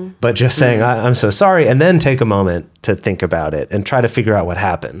just saying, I'm so sorry. And then take a moment to think about it and try to figure out what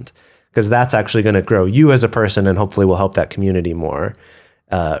happened. Because that's actually going to grow you as a person and hopefully will help that community more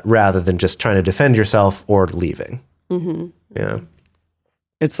rather than just trying to defend yourself or leaving. Yeah.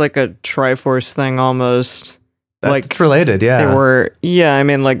 It's like a Triforce thing almost. That's related, yeah.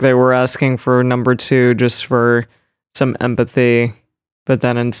 They were asking for number 2 just for some empathy, but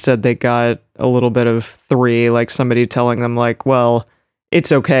then instead they got a little bit of 3, like somebody telling them like, well,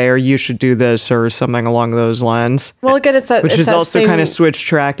 it's okay, or you should do this, or something along those lines. Well, again, it's that, which it's is that also same, kind of switch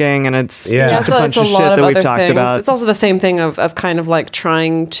tracking, and it's just a bunch of shit lot that we've other talked things. about. It's also the same thing of kind of like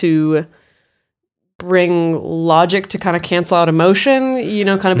trying to bring logic to kind of cancel out emotion,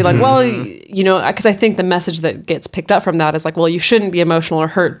 kind of be like, well, because I think the message that gets picked up from that is like, well, you shouldn't be emotional or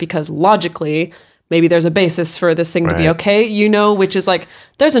hurt because logically, maybe there's a basis for this thing to be okay, which is like,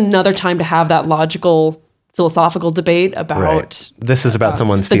 there's another time to have that logical philosophical debate about this is about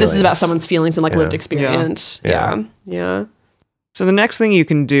someone's feelings. But this is about someone's feelings and like lived experience. Yeah. So the next thing you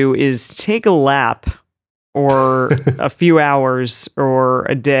can do is take a lap or a few hours or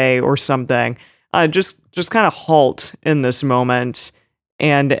a day or something. Just kind of halt in this moment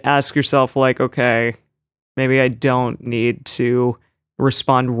and ask yourself like, okay, maybe I don't need to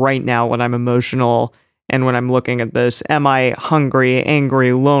respond right now when I'm emotional. And when I'm looking at this, am I hungry,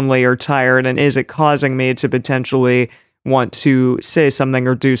 angry, lonely, or tired? And is it causing me to potentially want to say something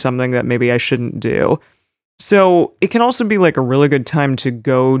or do something that maybe I shouldn't do? So it can also be like a really good time to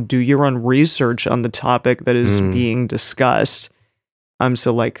go do your own research on the topic that is being discussed.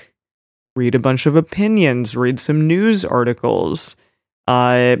 So like read a bunch of opinions, read some news articles,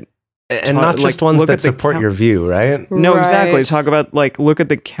 and not just ones that support your view, right? No, exactly. Talk about look at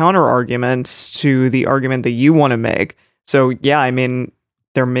the counter arguments to the argument that you want to make. So yeah, I mean,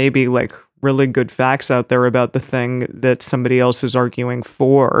 there may be like really good facts out there about the thing that somebody else is arguing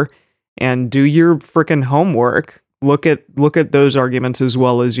for, and do your freaking homework. Look at those arguments as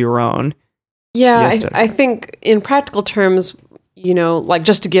well as your own. Yeah, I think in practical terms, like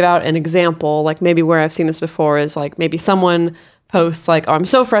just to give out an example, like maybe where I've seen this before is like maybe someone posts like, oh, I'm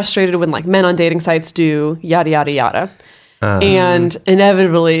so frustrated when like men on dating sites do yada, yada, yada. And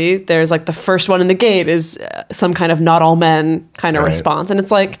inevitably there's like the first one in the gate is some kind of not all men kind of response. And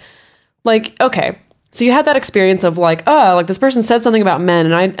it's like, okay, So you had that experience of like, oh, like this person said something about men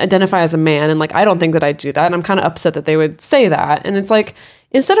and I identify as a man and like I don't think that I do that and I'm kind of upset that they would say that. And it's like,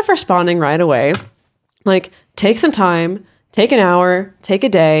 instead of responding right away, like take some time, take an hour, take a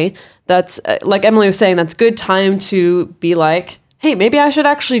day. That's like Emily was saying, that's good time to be like, hey, maybe I should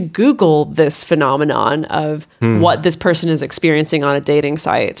actually Google this phenomenon of what this person is experiencing on a dating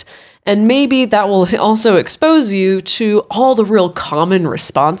site. And maybe that will also expose you to all the real common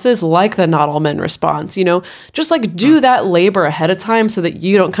responses, like the not all men response, you know, just like do that labor ahead of time so that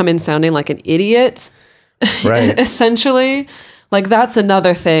you don't come in sounding like an idiot, Right. essentially. Like that's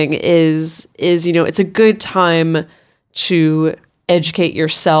another thing is, you know, it's a good time to educate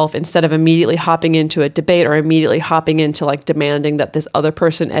yourself instead of immediately hopping into a debate or immediately hopping into like demanding that this other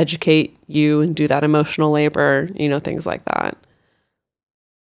person educate you and do that emotional labor, you know, things like that.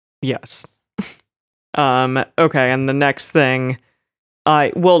 Yes. Okay, and the next thing,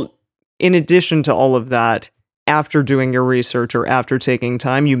 in addition to all of that, after doing your research or after taking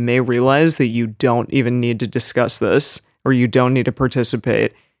time, you may realize that you don't even need to discuss this or you don't need to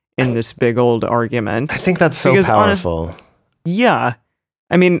participate in this big old argument. I think that's so Because powerful. Yeah.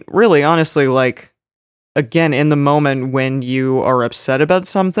 I mean, really, honestly, like, again, in the moment when you are upset about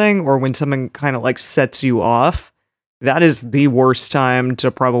something or when something kind of like sets you off, that is the worst time to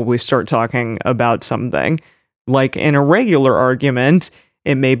probably start talking about something. Like in a regular argument,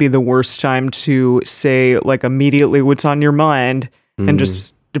 it may be the worst time to say like immediately what's on your mind and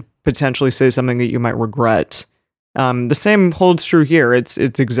just potentially say something that you might regret. The same holds true here. It's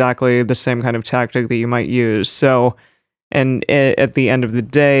exactly the same kind of tactic that you might use. So, and at the end of the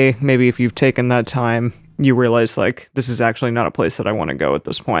day, maybe if you've taken that time, you realize like this is actually not a place that I want to go at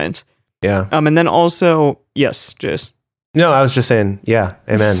this point. Yeah. And then also, yes, Jace. No, I was just saying, yeah,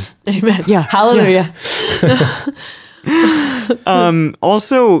 amen. Amen. Yeah. Hallelujah.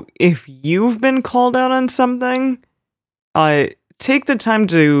 Also, if you've been called out on something, take the time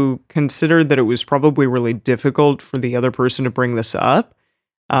to consider that it was probably really difficult for the other person to bring this up,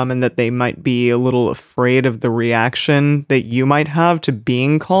 and that they might be a little afraid of the reaction that you might have to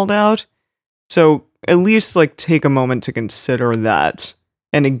being called out. So at least like take a moment to consider that.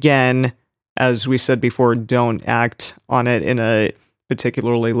 And again, as we said before, don't act on it in a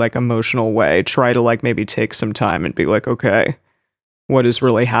particularly like emotional way. Try to like maybe take some time and be like, okay, what is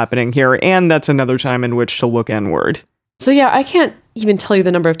really happening here? And that's another time in which to look inward. So yeah, I can't even tell you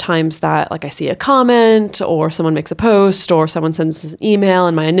the number of times that like I see a comment or someone makes a post or someone sends an email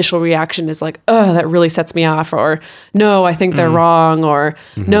and my initial reaction is like, oh, that really sets me off, or no, I think they're wrong, or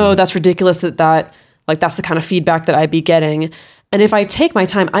no, that's ridiculous that like that's the kind of feedback that I'd be getting. And if I take my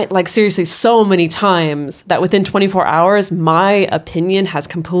time, I like seriously so many times that within 24 hours, my opinion has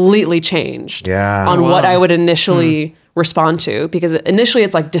completely changed on what I would initially respond to. Because initially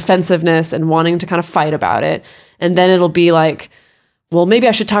it's like defensiveness and wanting to kind of fight about it. And then it'll be like, well, maybe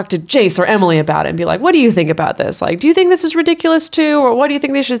I should talk to Jace or Emily about it and be like, what do you think about this? Like, do you think this is ridiculous too? Or what do you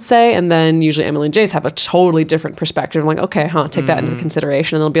think they should say? And then usually Emily and Jace have a totally different perspective. I'm like, okay, take that into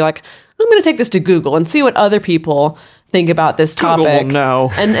consideration. And they'll be like, I'm going to take this to Google and see what other people think about this topic. Google will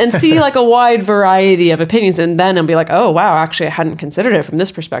know. and see like a wide variety of opinions. And then I'll be like, oh, wow, actually, I hadn't considered it from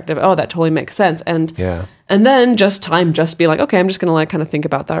this perspective. Oh, that totally makes sense. And then just be like, okay, I'm just going to like kind of think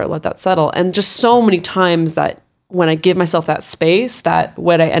about that or let that settle. And just so many times that when I give myself that space, that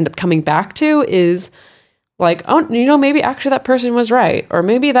what I end up coming back to is like, oh, you know, maybe actually that person was right. Or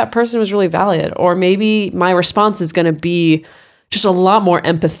maybe that person was really valid. Or maybe my response is going to be just a lot more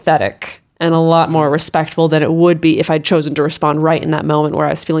empathetic and a lot more respectful than it would be if I'd chosen to respond right in that moment where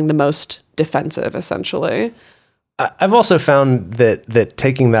I was feeling the most defensive, essentially. I've also found that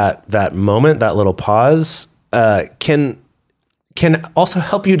taking that moment, that little pause, can also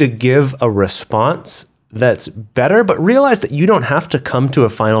help you to give a response that's better, but realize that you don't have to come to a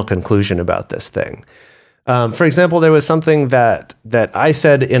final conclusion about this thing. For example, there was something that I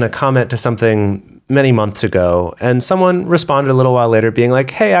said in a comment to something many months ago, and someone responded a little while later being like,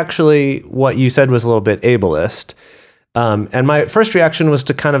 hey, actually, what you said was a little bit ableist. And my first reaction was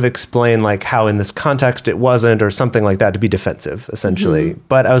to kind of explain like how in this context it wasn't, or something like that, to be defensive, essentially.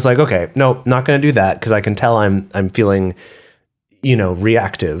 But I was like, okay, no, not going to do that, because I can tell I'm feeling,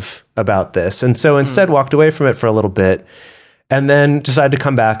 reactive about this. And so instead walked away from it for a little bit, and then decided to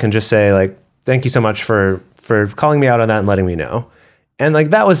come back and just say like, thank you so much for calling me out on that and letting me know. And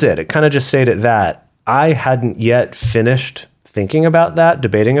like, that was it. It kind of just stayed at that. I hadn't yet finished thinking about that,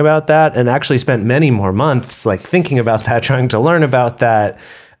 debating about that, and actually spent many more months like thinking about that, trying to learn about that.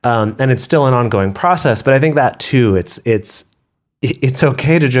 And it's still an ongoing process. But I think that too, it's it's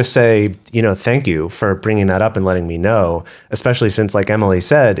okay to just say, thank you for bringing that up and letting me know, especially since, like Emily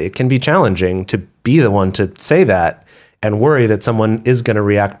said, it can be challenging to be the one to say that and worry that someone is going to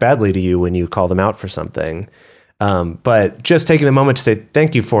react badly to you when you call them out for something. But just taking the moment to say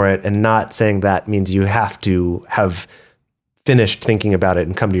thank you for it and not saying that means you have to have finished thinking about it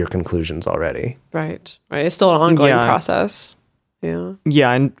and come to your conclusions already. Right. It's still an ongoing process. Yeah.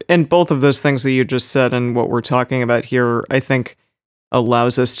 Yeah, and both of those things that you just said and what we're talking about here, I think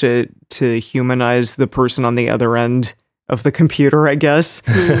allows us to humanize the person on the other end of the computer, I guess,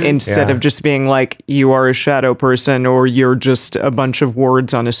 instead of just being like, you are a shadow person or you're just a bunch of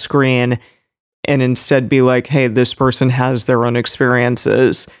words on a screen, and instead be like, hey, this person has their own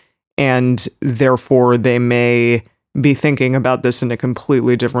experiences, and therefore they may be thinking about this in a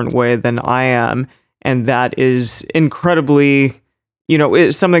completely different way than I am. And that is incredibly,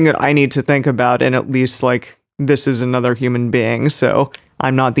 it's something that I need to think about, and at least like, this is another human being, so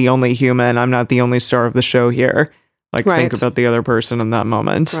I'm not the only human. I'm not the only star of the show here. Like, think about the other person in that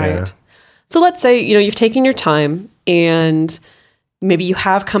moment. Right. Yeah. So let's say, you've taken your time and maybe you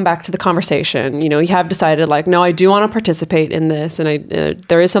have come back to the conversation. You have decided like, no, I do want to participate in this. And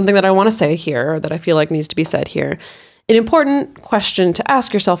there is something that I want to say here or that I feel like needs to be said here. An important question to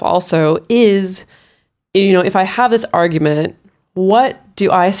ask yourself also is, if I have this argument, what do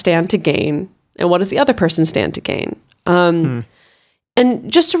I stand to gain? And what does the other person stand to gain?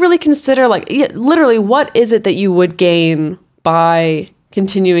 And just to really consider, like, literally, what is it that you would gain by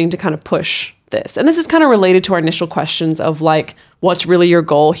continuing to kind of push this? And this is kind of related to our initial questions of, like, what's really your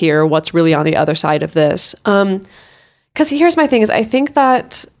goal here? What's really on the other side of this? Because here's my thing is I think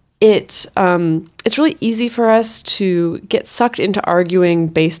that it's really easy for us to get sucked into arguing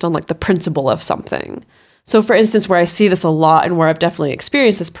based on, like, the principle of something. So for instance, where I see this a lot and where I've definitely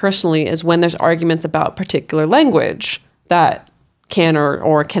experienced this personally is when there's arguments about particular language that can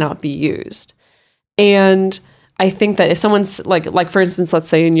or cannot be used. And I think that if someone's like for instance, let's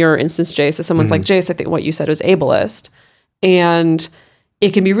say in your instance, Jace, if someone's like, Jace, I think what you said was ableist. And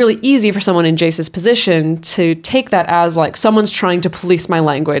it can be really easy for someone in Jace's position to take that as like, someone's trying to police my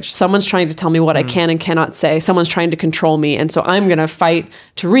language. Someone's trying to tell me what I can and cannot say. Someone's trying to control me. And so I'm going to fight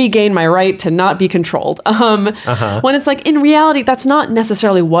to regain my right to not be controlled. When it's like, in reality, that's not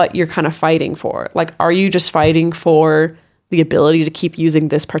necessarily what you're kind of fighting for. Like, are you just fighting for the ability to keep using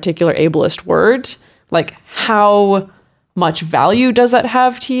this particular ableist word? Like, how much value does that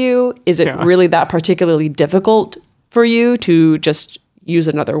have to you? Is it really that particularly difficult for you to just use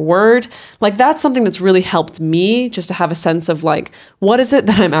another word? Like, that's something that's really helped me just to have a sense of like, what is it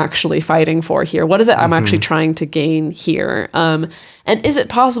that I'm actually fighting for here? What is it I'm actually trying to gain here? And is it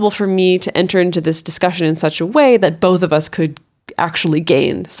possible for me to enter into this discussion in such a way that both of us could actually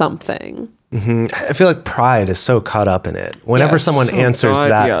gain something? I feel like pride is so caught up in it. Whenever someone answers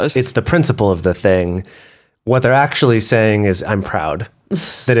it's the principle of the thing. What they're actually saying is, I'm proud.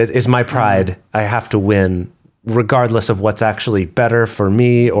 That it is my pride. I have to win, regardless of what's actually better for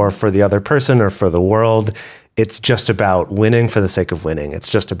me or for the other person or for the world. It's just about winning for the sake of winning. It's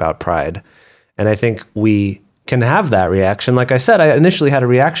just about pride. And I think we can have that reaction. Like I said, I initially had a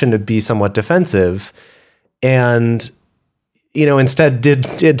reaction to be somewhat defensive, and instead did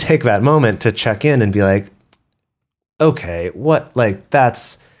take that moment to check in and be like, okay,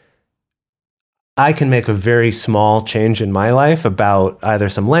 I can make a very small change in my life about either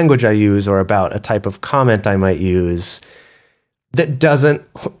some language I use or about a type of comment I might use that doesn't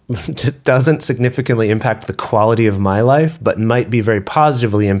significantly impact the quality of my life, but might be very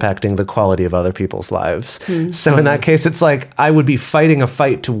positively impacting the quality of other people's lives. So in that case, it's like I would be fighting a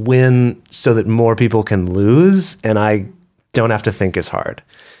fight to win so that more people can lose, and I don't have to think as hard.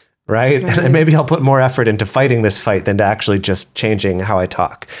 Right? And maybe I'll put more effort into fighting this fight than to actually just changing how I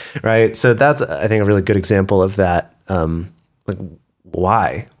talk. Right? So that's, I think, a really good example of that. Like,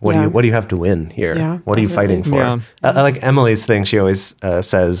 why? What do you have to win here? Yeah, what are you fighting for? Yeah. I like Emily's thing. She always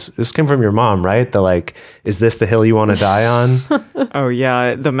says, this came from your mom, right? The like, is this the hill you want to die on? Oh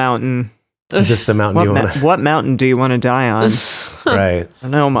yeah, the mountain. Is this the mountain you want to... What mountain do you want to die on? Right. I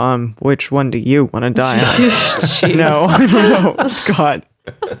don't know, Mom. Which one do you want to die on? No, I don't know. God.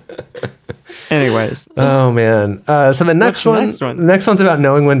 Anyways. Oh, man. So the next one's about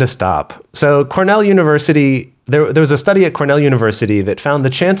knowing when to stop. So Cornell University, there was a study at Cornell University that found the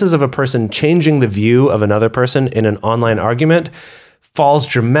chances of a person changing the view of another person in an online argument falls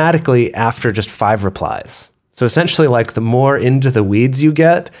dramatically after just 5 replies. So essentially, like, the more into the weeds you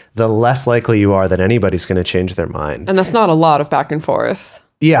get, the less likely you are that anybody's going to change their mind. And that's not a lot of back and forth.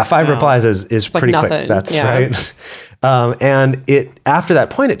 Yeah, 5 replies is pretty quick. That's right. And after that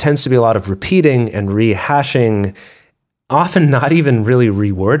point, it tends to be a lot of repeating and rehashing often not even really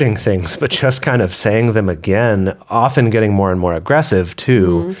rewording things, but just kind of saying them again, often getting more and more aggressive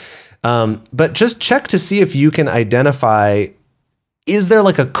too. But just check to see if you can identify, is there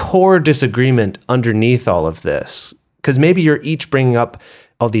like a core disagreement underneath all of this? Because maybe you're each bringing up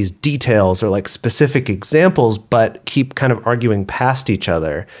all these details or like specific examples, but keep kind of arguing past each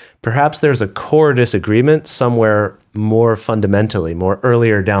other. Perhaps there's a core disagreement somewhere more fundamentally, more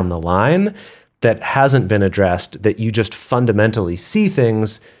earlier down the line that hasn't been addressed, that you just fundamentally see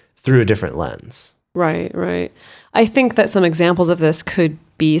things through a different lens. Right, right. I think that some examples of this could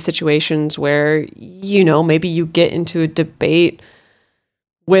be situations where, you know, maybe you get into a debate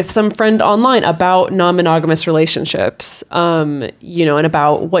with some friend online about non-monogamous relationships, you know, and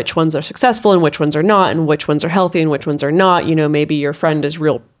about which ones are successful and which ones are not, and which ones are healthy and which ones are not. You know, maybe your friend is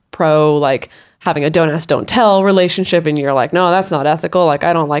real pro, like having a don't ask, don't tell relationship, and you're like, no, that's not ethical. Like,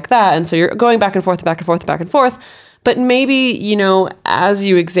 I don't like that. And so you're going back and forth, and back and forth, and back and forth. But maybe, you know, as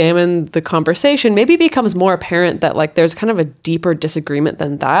you examine the conversation, maybe it becomes more apparent that like there's kind of a deeper disagreement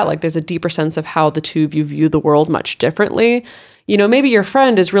than that. Like there's a deeper sense of how the two of you view the world much differently. You know, maybe your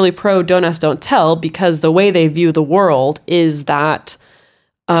friend is really pro don't ask, don't tell, because the way they view the world is that,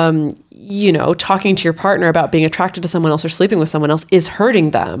 you know, talking to your partner about being attracted to someone else or sleeping with someone else is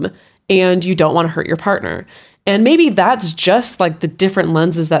hurting them, and you don't want to hurt your partner. And maybe that's just like the different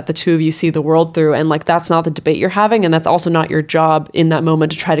lenses that the two of you see the world through. And like, that's not the debate you're having. And that's also not your job in that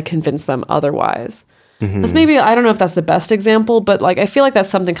moment to try to convince them otherwise. That's maybe, I don't know if that's the best example, but like, I feel like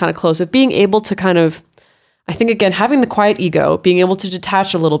that's something kind of close of being able to kind of, I think, again, having the quiet ego, being able to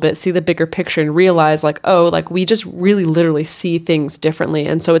detach a little bit, see the bigger picture and realize like, oh, like we just really literally see things differently.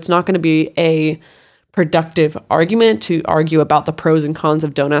 And so it's not going to be a productive argument to argue about the pros and cons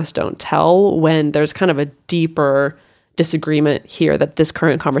of don't ask, don't tell, when there's kind of a deeper disagreement here that this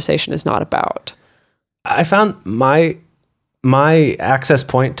current conversation is not about. I found my access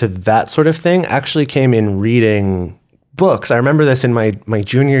point to that sort of thing actually came in reading books. I remember this in my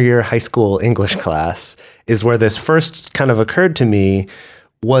junior year high school English class, is where this first kind of occurred to me,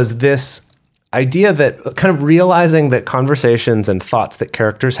 was this idea that kind of realizing that conversations and thoughts that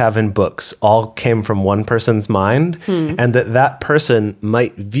characters have in books all came from one person's mind, and that person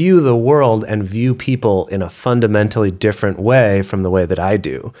might view the world and view people in a fundamentally different way from the way that I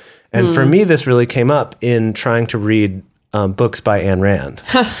do. And for me, this really came up in trying to read books by Ayn Rand.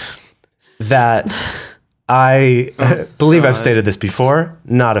 That I believe I've stated this before,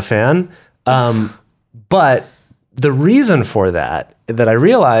 not a fan. But the reason for that I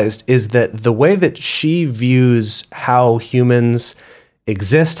realized is that the way that she views how humans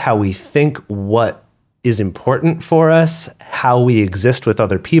exist, how we think, what is important for us, how we exist with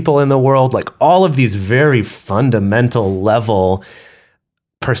other people in the world, like all of these very fundamental level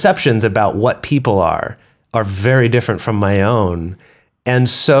perceptions about what people are very different from my own. And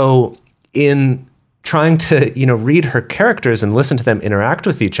so in trying to, you know, read her characters and listen to them interact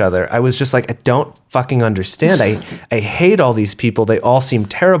with each other, I was just like, I don't fucking understand. I hate all these people. They all seem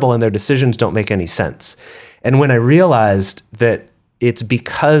terrible and their decisions don't make any sense. And when I realized that it's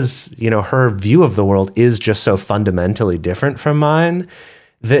because, you know, her view of the world is just so fundamentally different from mine,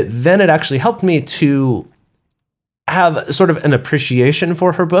 that then it actually helped me to have sort of an appreciation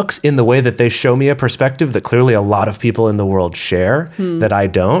for her books in the way that they show me a perspective that clearly a lot of people in the world share that I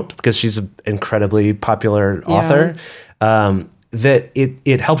don't, because she's an incredibly popular author. That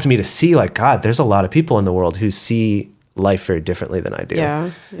it helped me to see like, God, there's a lot of people in the world who see life very differently than I do.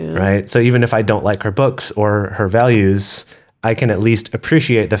 Yeah. Right. So even if I don't like her books or her values, I can at least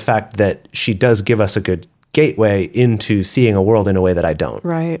appreciate the fact that she does give us a good gateway into seeing a world in a way that I don't.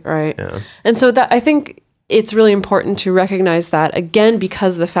 Right. Yeah. And so that, I think, it's really important to recognize that, again,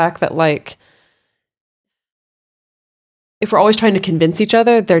 because of the fact that, like, if we're always trying to convince each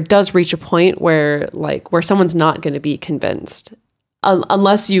other, there does reach a point where someone's not going to be convinced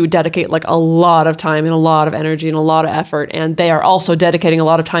unless you dedicate like a lot of time and a lot of energy and a lot of effort, and they are also dedicating a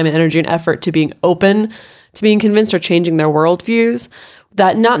lot of time and energy and effort to being open to being convinced or changing their worldviews.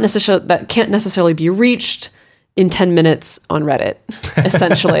 That can't necessarily be reached in 10 minutes on Reddit,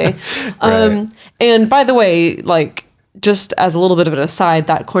 essentially. Right. And by the way, like, just as a little bit of an aside,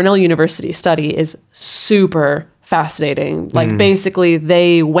 that Cornell University study is super fascinating. Like, basically,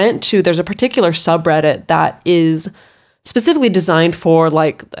 they went to, there's a particular subreddit that is specifically designed for,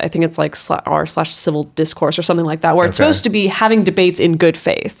 like, I think it's like r/civil discourse or something like that, where it's supposed to be having debates in good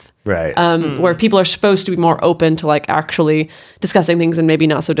faith. Right. Where people are supposed to be more open to like actually discussing things and maybe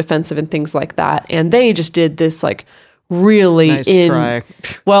not so defensive and things like that. And they just did this like really Nice try.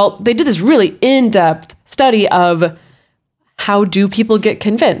 Well, they did this really in-depth study of how do people get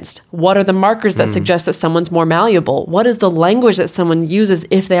convinced? What are the markers that suggest that someone's more malleable? What is the language that someone uses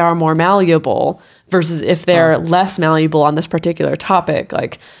if they are more malleable versus if they're less malleable on this particular topic?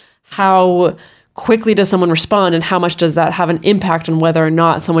 Like, how quickly does someone respond, and how much does that have an impact on whether or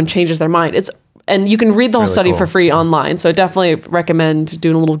not someone changes their mind? And you can read the whole really study cool. for free online, so I definitely recommend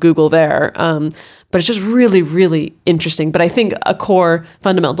doing a little Google there. But it's just really, really interesting. But I think a core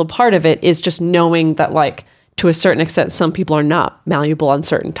fundamental part of it is just knowing that, like, to a certain extent, some people are not malleable on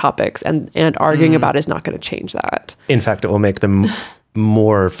certain topics, and arguing about it is not going to change that. In fact, it will make them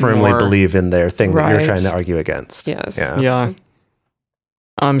more firmly More. believe in their thing that you're Right. trying to argue against. Yes. Yeah.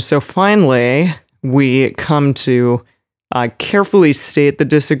 Yeah. So finally, we come to carefully state the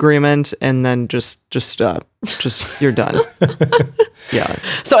disagreement, and then just you're done. Yeah.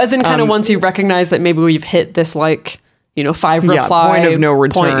 So as in kind of once you recognize that maybe we've hit this, like, 5 Yeah, reply point of no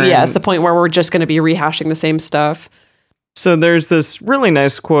return. Yes, the point where we're just going to be rehashing the same stuff. So there's this really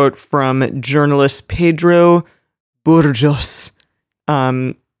nice quote from journalist Pedro Burgos,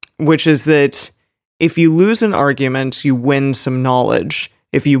 which is that if you lose an argument, you win some knowledge.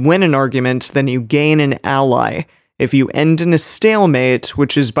 If you win an argument, then you gain an ally. If you end in a stalemate,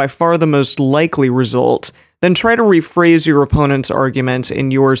 which is by far the most likely result, then try to rephrase your opponent's argument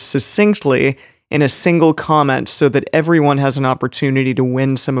and yours succinctly in a single comment so that everyone has an opportunity to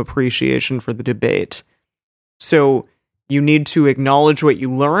win some appreciation for the debate. So you need to acknowledge what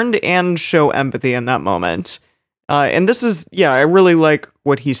you learned and show empathy in that moment. And this is, I really like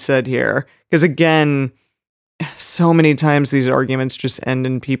what he said here. Because again, so many times these arguments just end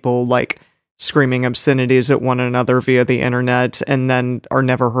in people like screaming obscenities at one another via the internet and then are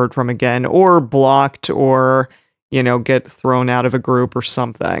never heard from again, or blocked, or, get thrown out of a group or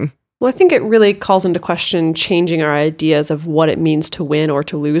something. Well, I think it really calls into question changing our ideas of what it means to win or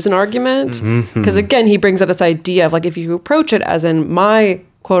to lose an argument. Because again, he brings up this idea of, like, if you approach it as in my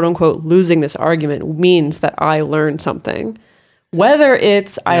quote unquote losing this argument means that I learned something. Whether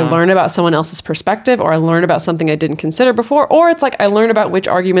it's I learn about someone else's perspective, or I learn about something I didn't consider before, or it's like I learn about which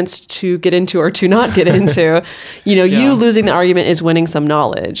arguments to get into or to not get into. You losing the argument is winning some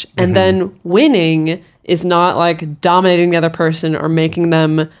knowledge. And then winning is not like dominating the other person or making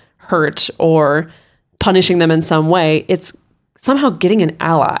them hurt or punishing them in some way. It's somehow getting an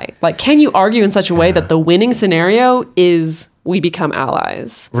ally. Like, can you argue in such a way that the winning scenario is we become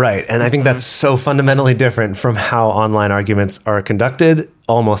allies? Right. And I think that's so fundamentally different from how online arguments are conducted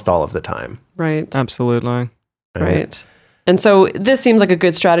almost all of the time. Right. Absolutely. Right. And so this seems like a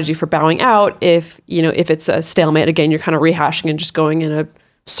good strategy for bowing out if it's a stalemate. Again, you're kind of rehashing and just going in a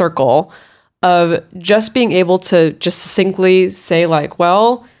circle of just being able to just succinctly say, like,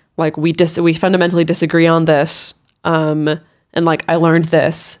 well, like we fundamentally disagree on this. And like, I learned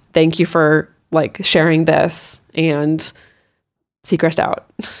this. Thank you for like sharing this, and Seacrest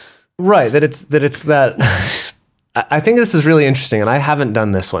out. Right. That it's that. I think this is really interesting, and I haven't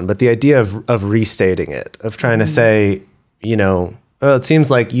done this one, but the idea of restating it, of trying to say, well, it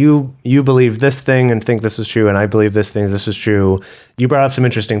seems like you believe this thing and think this was true, and I believe this thing, this was true. You brought up some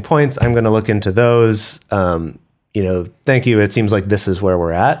interesting points. I'm going to look into those. Thank you. It seems like this is where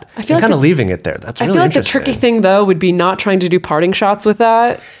we're at. I feel like kind of leaving it there. That's really I feel like the interesting. tricky thing, though, would be not trying to do parting shots with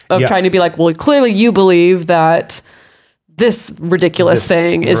that, of trying to be like, well, clearly you believe that this ridiculous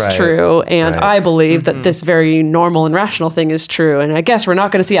thing is true, and I believe that this very normal and rational thing is true, and I guess we're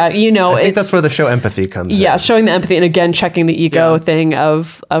not going to see I think that's where the show empathy comes in. Yeah, showing the empathy, and again checking the ego thing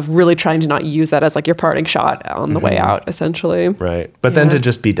of really trying to not use that as like your parting shot on the way out, essentially. Right. But then to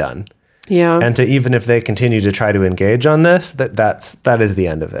just be done. Yeah. And to, even if they continue to try to engage on this, that is the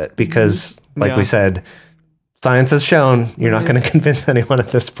end of it, because like we said, science has shown you're not going to convince anyone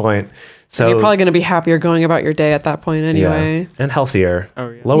at this point. So you're probably going to be happier going about your day at that point anyway. And healthier. Oh,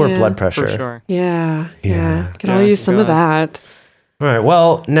 yeah. Lower Yeah, blood pressure. For sure. Yeah. Could Yeah, all use some of that. All right.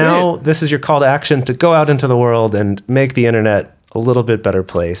 Well, now this is your call to action to go out into the world and make the internet a little bit better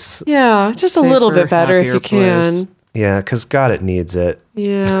place. Yeah, just a little Safer, bit better if you happier place. can. Yeah, because God, it needs it.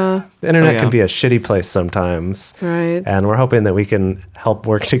 Yeah, The internet Oh, yeah. can be a shitty place sometimes. right. And we're hoping that we can help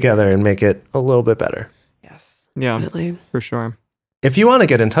work together and make it a little bit better. Yes, Yeah, definitely. for sure. If you want to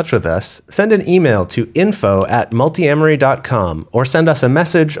get in touch with us, send an email to info@multiamory.com or send us a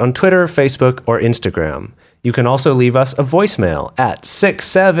message on Twitter, Facebook, or Instagram. You can also leave us a voicemail at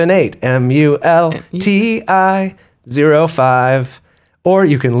 678-MULTI05, or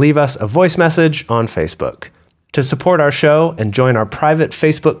you can leave us a voice message on Facebook. To support our show and join our private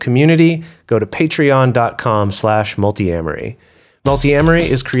Facebook community, go to patreon.com/multiamory. Multiamory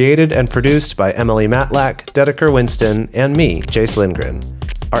is created and produced by Emily Matlack, Dedeker Winston, and me, Jace Lindgren.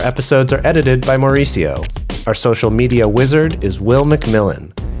 Our episodes are edited by Mauricio. Our social media wizard is Will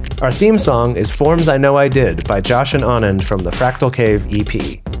McMillan. Our theme song is Forms I Know I Did by Josh and Anand from the Fractal Cave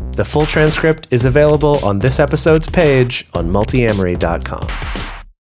EP. The full transcript is available on this episode's page on multiamory.com.